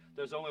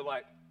 There's only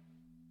like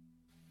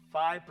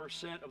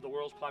 5% of the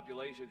world's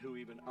population who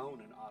even own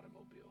an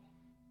automobile.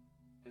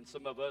 And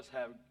some of us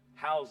have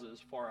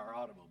houses for our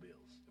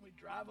automobiles, and we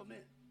drive them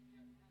in.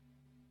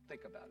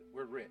 Think about it.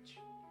 We're rich.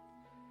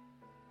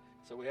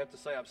 So we have to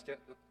say, it's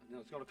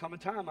going to come a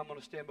time I'm going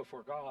to stand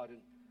before God,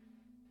 and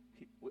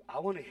I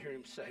want to hear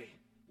him say,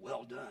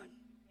 well done,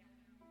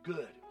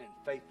 good and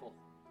faithful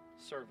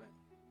servant.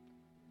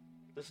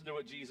 Listen to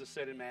what Jesus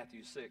said in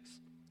Matthew 6.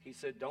 He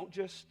said, don't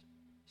just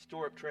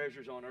store up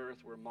treasures on earth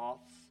where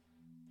moths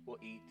will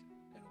eat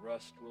and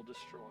rust will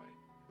destroy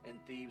and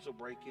thieves will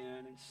break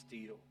in and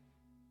steal.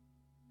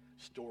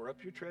 Store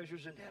up your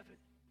treasures in heaven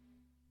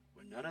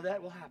where none of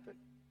that will happen.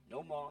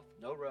 No moth,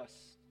 no rust,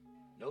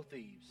 no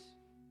thieves.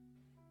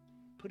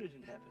 Put it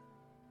in heaven.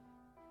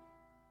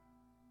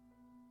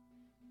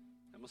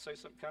 I'm going to say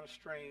something kind of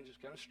strange, it's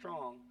kind of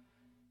strong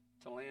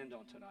to land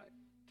on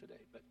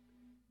today. But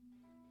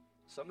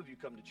some of you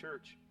come to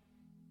church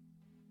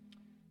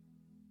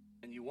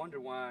and you wonder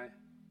why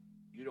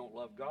you don't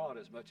love God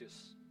as much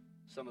as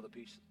some of the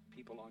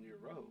people on your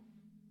row,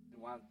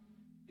 and why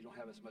you don't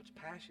have as much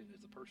passion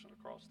as the person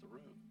across the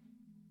room.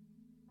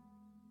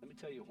 Let me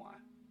tell you why.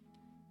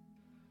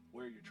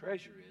 Where your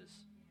treasure is,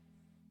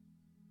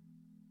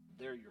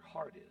 there your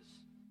heart is.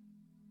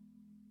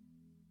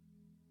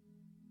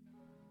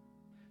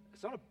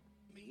 It's not a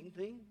mean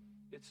thing.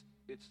 It's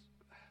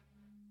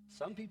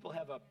some people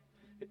have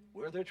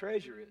where their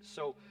treasure is.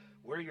 So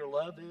where your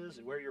love is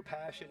and where your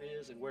passion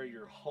is and where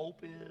your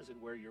hope is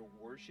and where your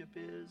worship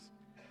is,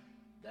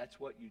 that's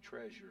what you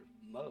treasure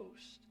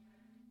most.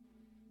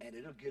 And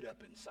it'll get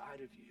up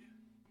inside of you,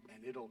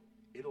 and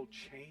it'll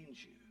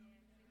change you,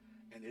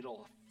 and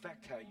it'll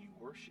affect how you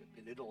worship,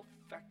 and it'll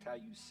affect how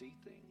you see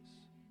things.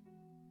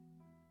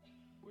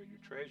 Where your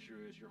treasure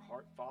is, your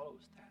heart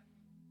follows that.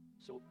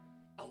 So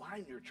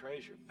align your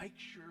treasure. Make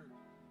sure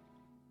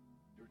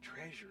your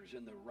treasure is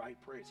in the right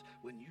place.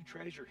 When you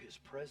treasure his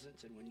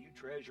presence, and when you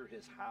treasure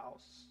his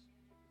house,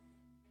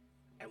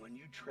 and when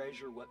you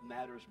treasure what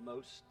matters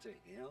most to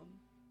him,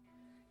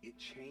 it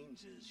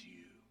changes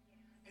you,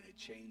 and it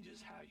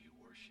changes how you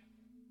worship.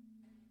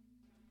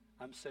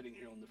 I'm sitting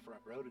here on the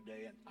front row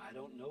today, and I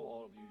don't know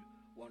all of you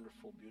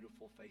wonderful,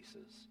 beautiful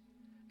faces.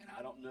 And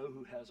I don't know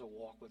who has a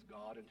walk with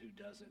God and who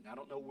doesn't. And I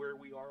don't know where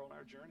we are on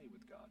our journey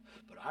with God.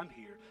 But I'm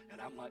here, and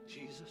I'm like,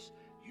 Jesus,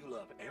 you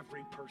love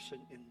every person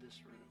in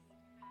this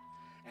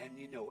room. And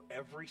you know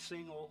every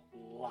single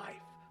life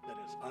that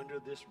is under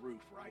this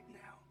roof right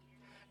now.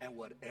 And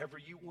whatever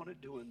you want to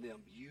do in them,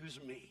 use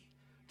me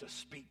to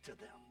speak to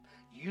them.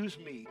 Use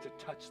me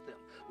to touch them.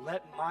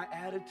 Let my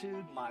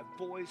attitude, my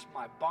voice,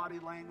 my body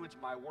language,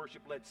 my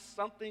worship, let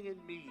something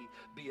in me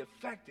be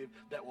effective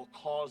that will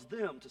cause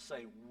them to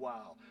say,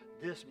 wow,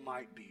 this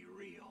might be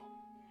real.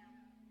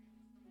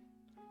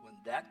 When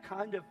that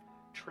kind of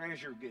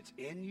treasure gets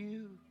in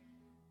you,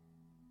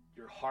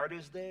 your heart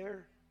is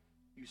there,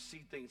 you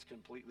see things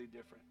completely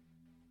different.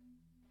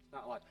 It's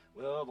not like,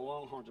 well, the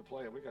Longhorns are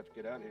playing. We got to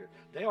get out of here.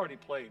 They already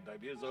played,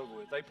 baby. It's over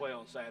with. They play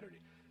on Saturday.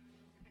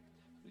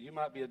 You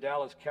might be a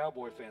Dallas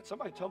Cowboy fan.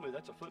 Somebody told me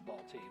that's a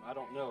football team. I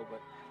don't know,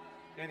 but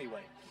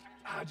anyway,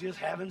 I'm just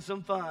having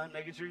some fun,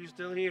 making sure you're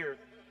still here.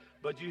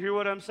 But you hear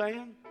what I'm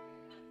saying?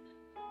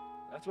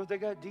 That's what they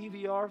got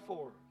DVR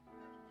for.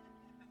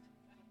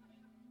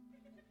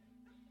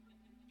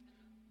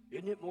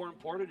 Isn't it more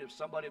important if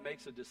somebody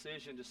makes a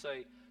decision to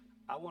say,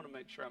 I want to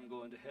make sure I'm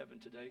going to heaven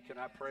today. Can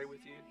I pray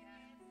with you?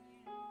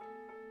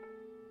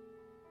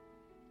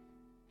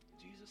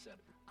 Jesus said,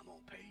 I'm going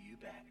to pay you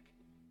back.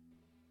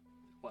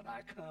 When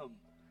I come,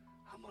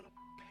 I'm going to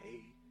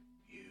pay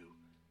you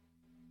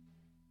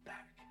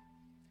back.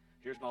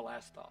 Here's my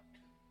last thought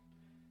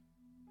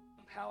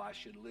on how I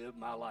should live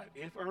my life.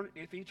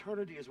 If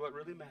eternity is what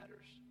really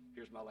matters,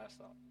 here's my last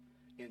thought.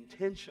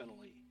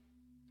 Intentionally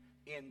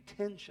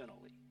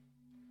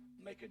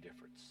make a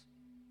difference.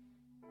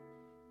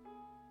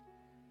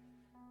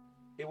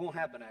 It won't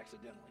happen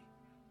accidentally.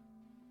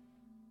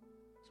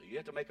 So you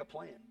have to make a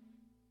plan.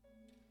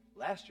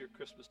 Last year,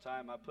 Christmas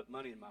time, I put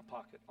money in my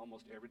pocket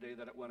almost every day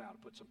that it went out.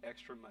 I put some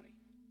extra money.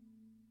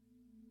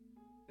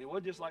 It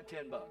wasn't just like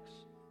 $10.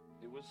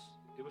 It was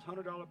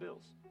 $100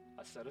 bills.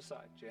 I set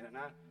aside. Janet and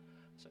I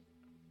said,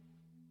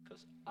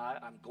 because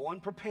I'm going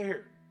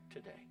prepared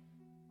today,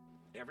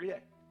 every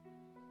day.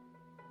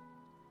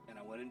 And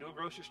I went into a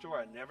grocery store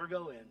I never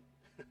go in.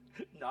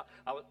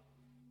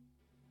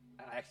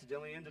 I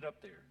accidentally ended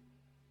up there.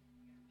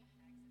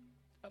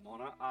 I'm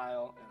on an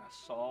aisle, and I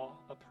saw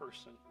a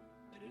person.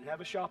 They didn't have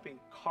a shopping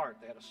cart.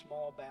 They had a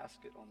small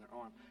basket on their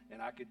arm.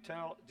 And I could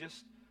tell,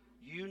 just,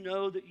 you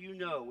know that you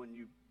know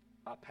when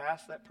I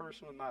passed that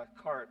person with my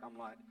cart, I'm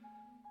like,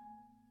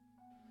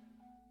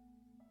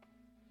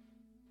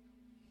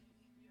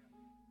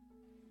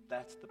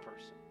 that's the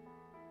person.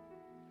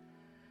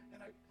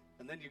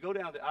 And then you go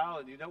down the aisle,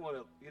 and you don't want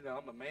to,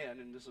 I'm a man,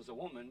 and this is a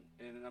woman,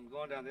 and I'm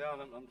going down the aisle,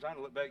 and I'm trying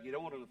to look back. You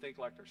don't want them to think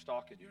like they're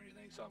stalking you or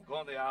anything. So I'm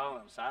going the aisle,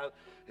 and I'm silent,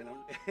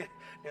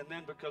 and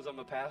then because I'm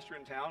a pastor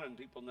in town, and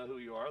people know who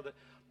you are, that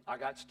I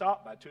got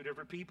stopped by two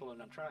different people,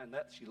 and I'm trying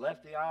that. She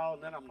left the aisle,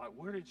 and then I'm like,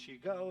 where did she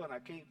go? And I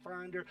can't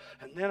find her.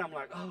 And then I'm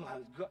like,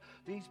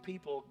 these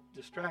people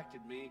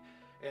distracted me,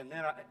 and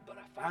then but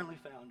I finally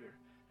found her,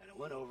 and I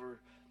went over,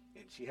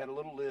 and she had a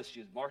little list. She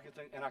was marking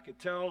things, and I could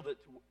tell that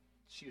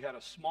she had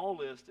a small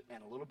list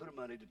and a little bit of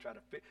money to try to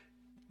fit.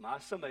 My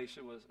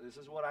summation was, this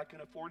is what I can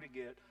afford to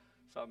get,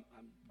 so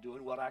I'm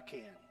doing what I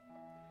can.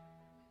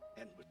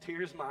 And with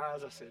tears in my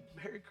eyes, I said,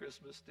 Merry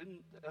Christmas.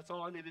 That's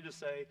all I needed to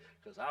say,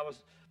 because I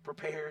was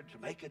prepared to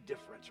make a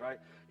difference, right?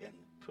 And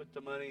put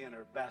the money in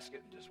her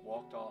basket and just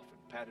walked off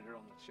and patted her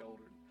on the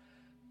shoulder.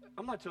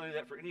 I'm not telling you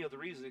that for any other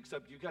reason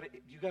except you got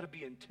to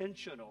be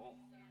intentional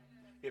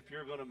if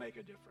you're going to make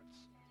a difference.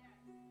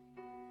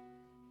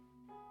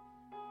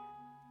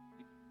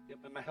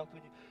 Am I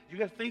helping you? You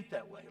got to think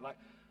that way. Like,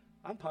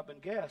 I'm pumping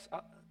gas.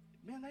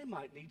 Man, they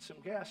might need some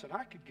gas, and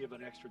I could give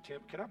an extra 10.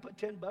 Can I put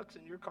 $10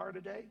 in your car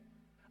today?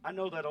 I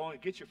know that'll only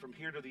get you from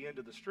here to the end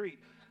of the street.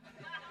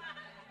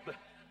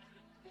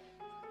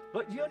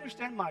 but do you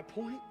understand my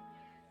point?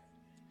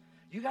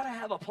 You got to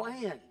have a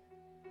plan.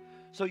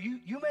 So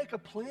you make a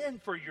plan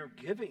for your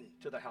giving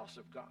to the house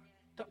of God.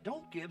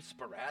 Don't give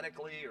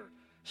sporadically or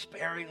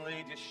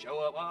sparingly, just show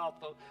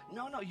up.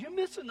 No, you're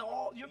missing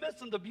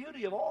the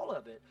beauty of all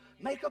of it.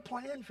 Make a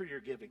plan for your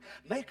giving.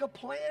 Make a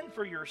plan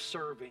for your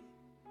serving.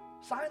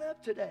 Sign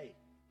up today.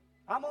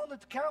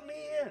 Count me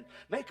in.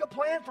 Make a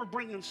plan for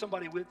bringing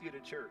somebody with you to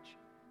church.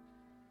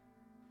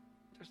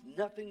 There's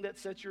nothing that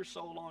sets your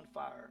soul on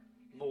fire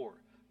more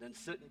than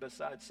sitting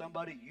beside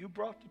somebody you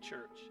brought to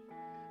church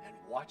and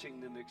watching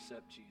them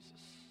accept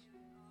Jesus.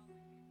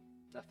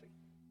 Nothing.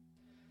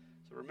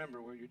 So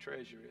remember, where your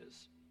treasure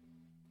is,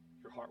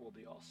 your heart will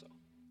be also.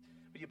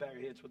 Will you bow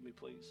your heads with me,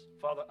 please?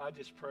 Father, I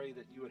just pray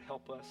that you would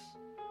help us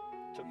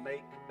to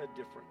make a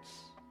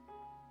difference,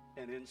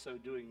 and in so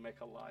doing,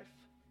 make a life.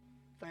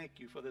 Thank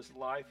you for this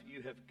life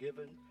you have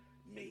given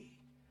me.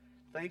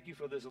 Thank you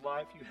for this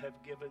life you have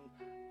given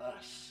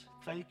us.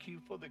 Thank you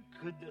for the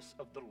goodness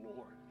of the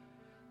Lord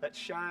that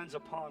shines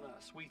upon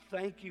us. We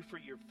thank you for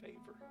your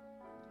favor.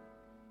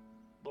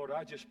 Lord,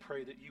 I just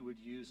pray that you would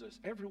use us.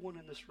 Everyone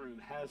in this room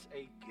has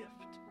a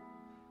gift.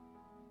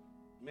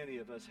 Many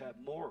of us have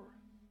more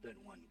than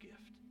one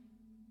gift.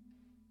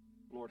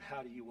 Lord,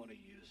 how do you want to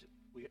use it?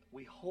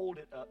 We hold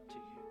it up to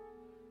you.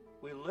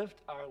 We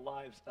lift our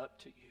lives up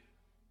to you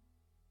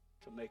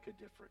to make a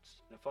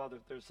difference. Now, Father,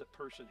 if there's a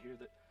person here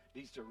that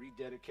needs to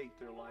rededicate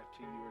their life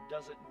to you or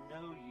doesn't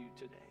know you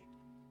today,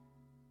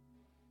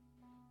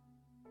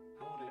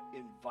 I want to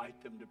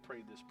invite them to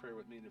pray this prayer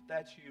with me. And if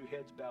that's you,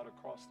 heads bowed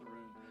across the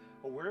room,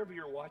 or wherever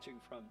you're watching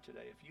from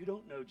today, if you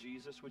don't know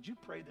Jesus, would you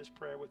pray this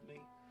prayer with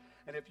me?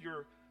 And if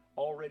you're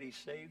already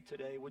saved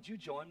today, would you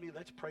join me?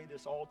 Let's pray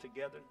this all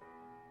together.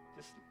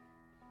 Just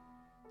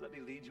let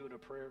me lead you in a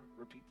prayer.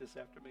 Repeat this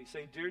after me.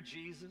 Say, Dear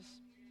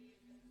Jesus,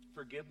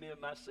 forgive me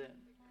of my sin.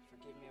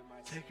 Forgive me of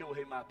my sin. Take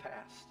away my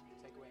past.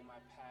 Take away my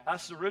past. I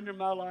surrender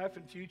my life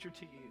and future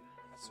to you.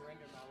 I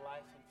surrender my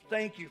life and future.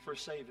 Thank you for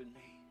saving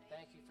me.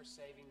 Thank you for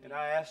saving me. And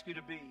I ask you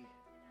to be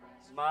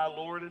my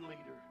Lord and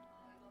leader.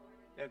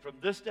 And from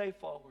this day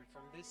forward,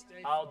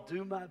 I'll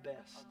do my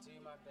best to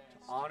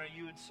honor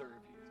you and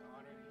serve you.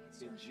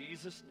 In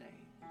Jesus'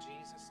 name. In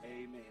Jesus'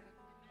 name. Amen.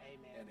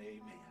 Amen. And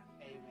amen.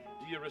 Amen.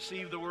 Do you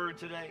receive the word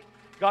today?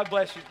 God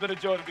bless you. It's been a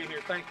joy to be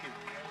here. Thank you.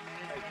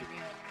 Amen. Thank you.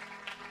 Amen.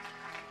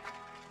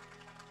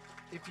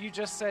 If you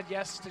just said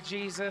yes to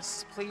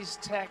Jesus, please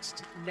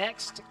text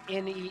NEXT,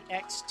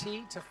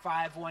 N-E-X-T, to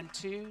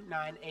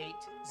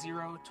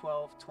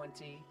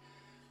 512-980-1220.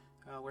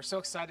 We're so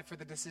excited for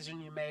the decision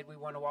you made. We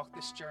want to walk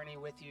this journey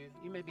with you.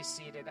 You may be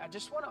seated. I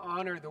just want to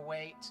honor the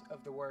weight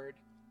of the word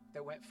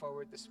that went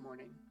forward this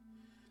morning.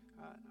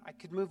 I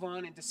could move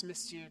on and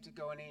dismiss you to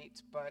go and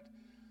eat, but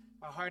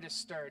my heart is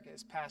stirred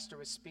as Pastor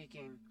was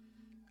speaking.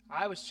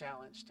 I was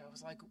challenged. I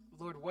was like,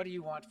 Lord, what do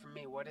you want from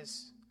me? What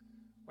is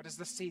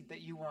the seed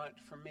that you want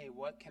from me?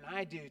 What can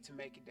I do to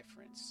make a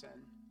difference?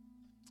 And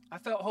I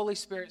felt Holy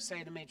Spirit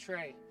say to me,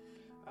 Trey,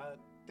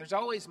 there's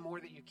always more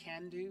that you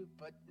can do,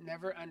 but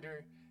never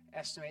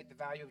underestimate the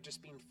value of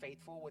just being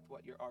faithful with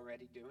what you're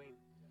already doing.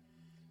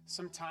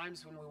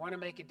 Sometimes when we want to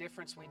make a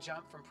difference, we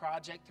jump from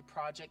project to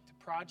project to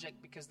project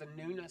because the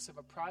newness of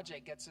a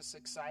project gets us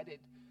excited.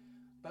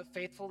 But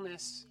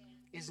faithfulness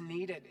is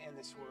needed in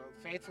this world.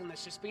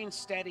 Faithfulness, just being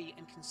steady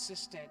and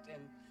consistent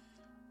and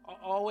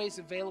always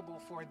available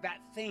for that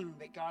thing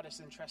that God has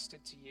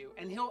entrusted to you.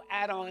 And he'll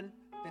add on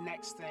the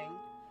next thing.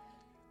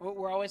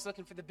 We're always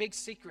looking for the big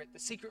secret, the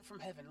secret from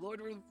heaven. Lord,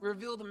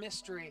 reveal the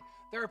mystery.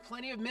 There are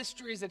plenty of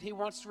mysteries that he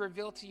wants to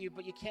reveal to you,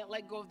 but you can't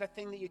let go of the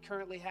thing that you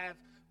currently have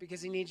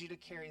because he needs you to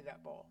carry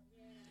that ball.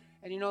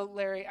 And you know,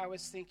 Larry, I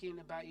was thinking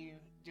about you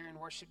during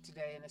worship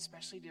today, and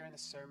especially during the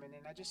sermon,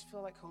 and I just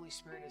feel like Holy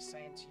Spirit is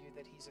saying to you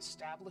that he's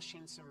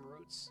establishing some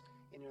roots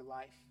in your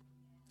life.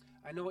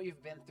 I know what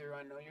you've been through.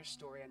 I know your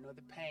story. I know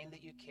the pain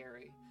that you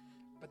carry.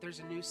 But there's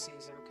a new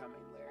season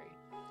coming, Larry.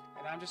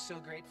 And I'm just so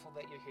grateful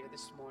that you're here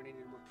this morning,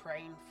 and we're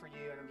praying for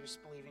you, and I'm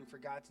just believing for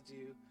God to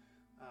do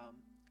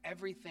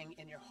everything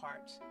in your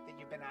heart that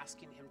you've been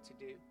asking him to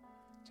do,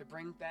 to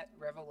bring that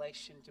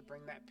revelation, to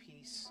bring that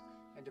peace,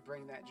 and to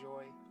bring that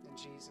joy in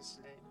Jesus'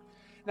 name.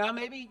 Now,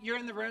 maybe you're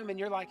in the room and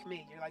you're like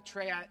me. You're like,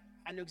 Trey, I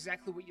know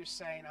exactly what you're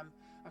saying. I'm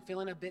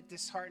feeling a bit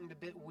disheartened, a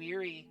bit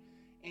weary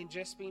in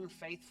just being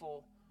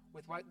faithful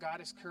with what God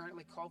has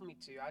currently called me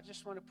to. I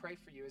just want to pray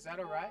for you. Is that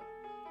all right?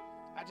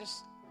 I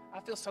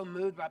feel so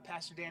moved by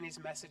Pastor Danny's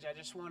message. I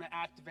just want to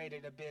activate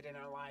it a bit in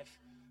our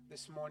life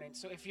this morning.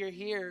 So if you're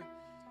here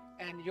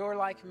and you're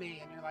like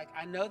me and you're like,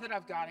 I know that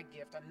I've got a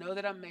gift. I know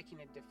that I'm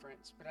making a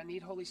difference, but I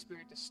need Holy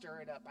Spirit to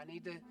stir it up. I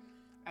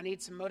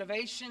need some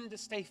motivation to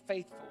stay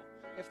faithful.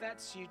 If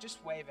that's you,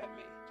 just wave at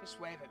me. Just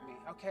wave at me,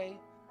 okay?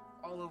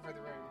 All over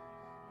the room.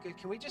 Good.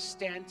 Can we just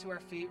stand to our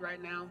feet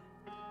right now?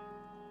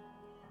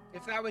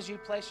 If that was you,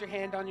 place your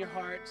hand on your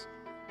heart.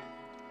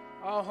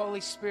 Oh,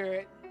 Holy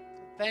Spirit,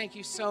 thank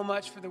you so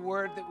much for the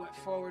word that went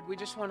forward. We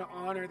just want to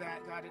honor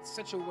that, God. It's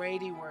such a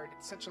weighty word.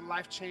 It's such a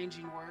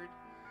life-changing word.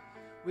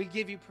 We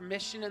give you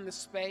permission in the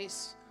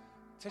space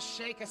to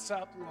shake us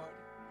up, Lord,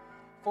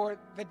 for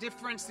the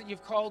difference that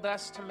you've called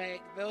us to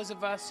make. Those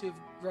of us who've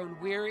grown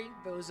weary,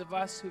 those of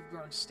us who've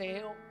grown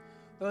stale,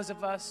 those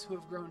of us who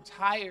have grown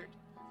tired.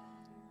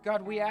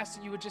 God, we ask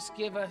that you would just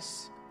give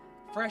us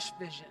fresh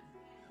vision.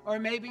 Or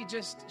maybe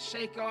just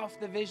shake off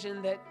the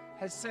vision that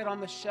has sat on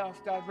the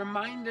shelf. God,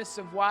 remind us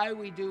of why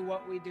we do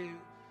what we do.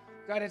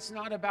 God, it's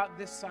not about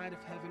this side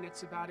of heaven.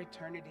 It's about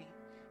eternity.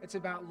 It's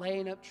about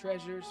laying up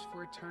treasures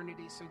for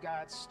eternity. So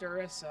God,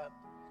 stir us up.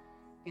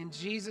 In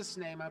Jesus'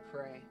 name I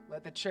pray.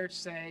 Let the church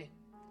say,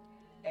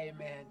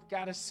 amen.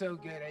 God is so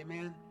good.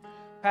 Amen.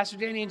 Pastor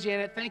Danny and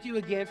Janet, thank you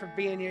again for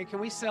being here.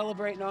 Can we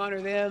celebrate and honor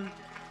them?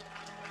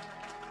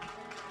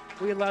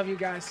 We love you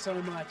guys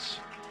so much.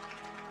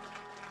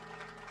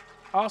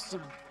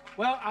 Awesome.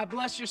 Well, I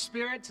bless your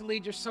spirit to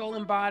lead your soul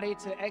and body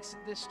to exit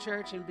this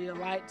church and be a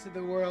light to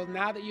the world.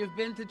 Now that you've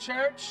been to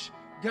church,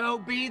 go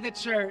be the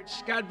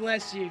church. God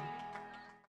bless you.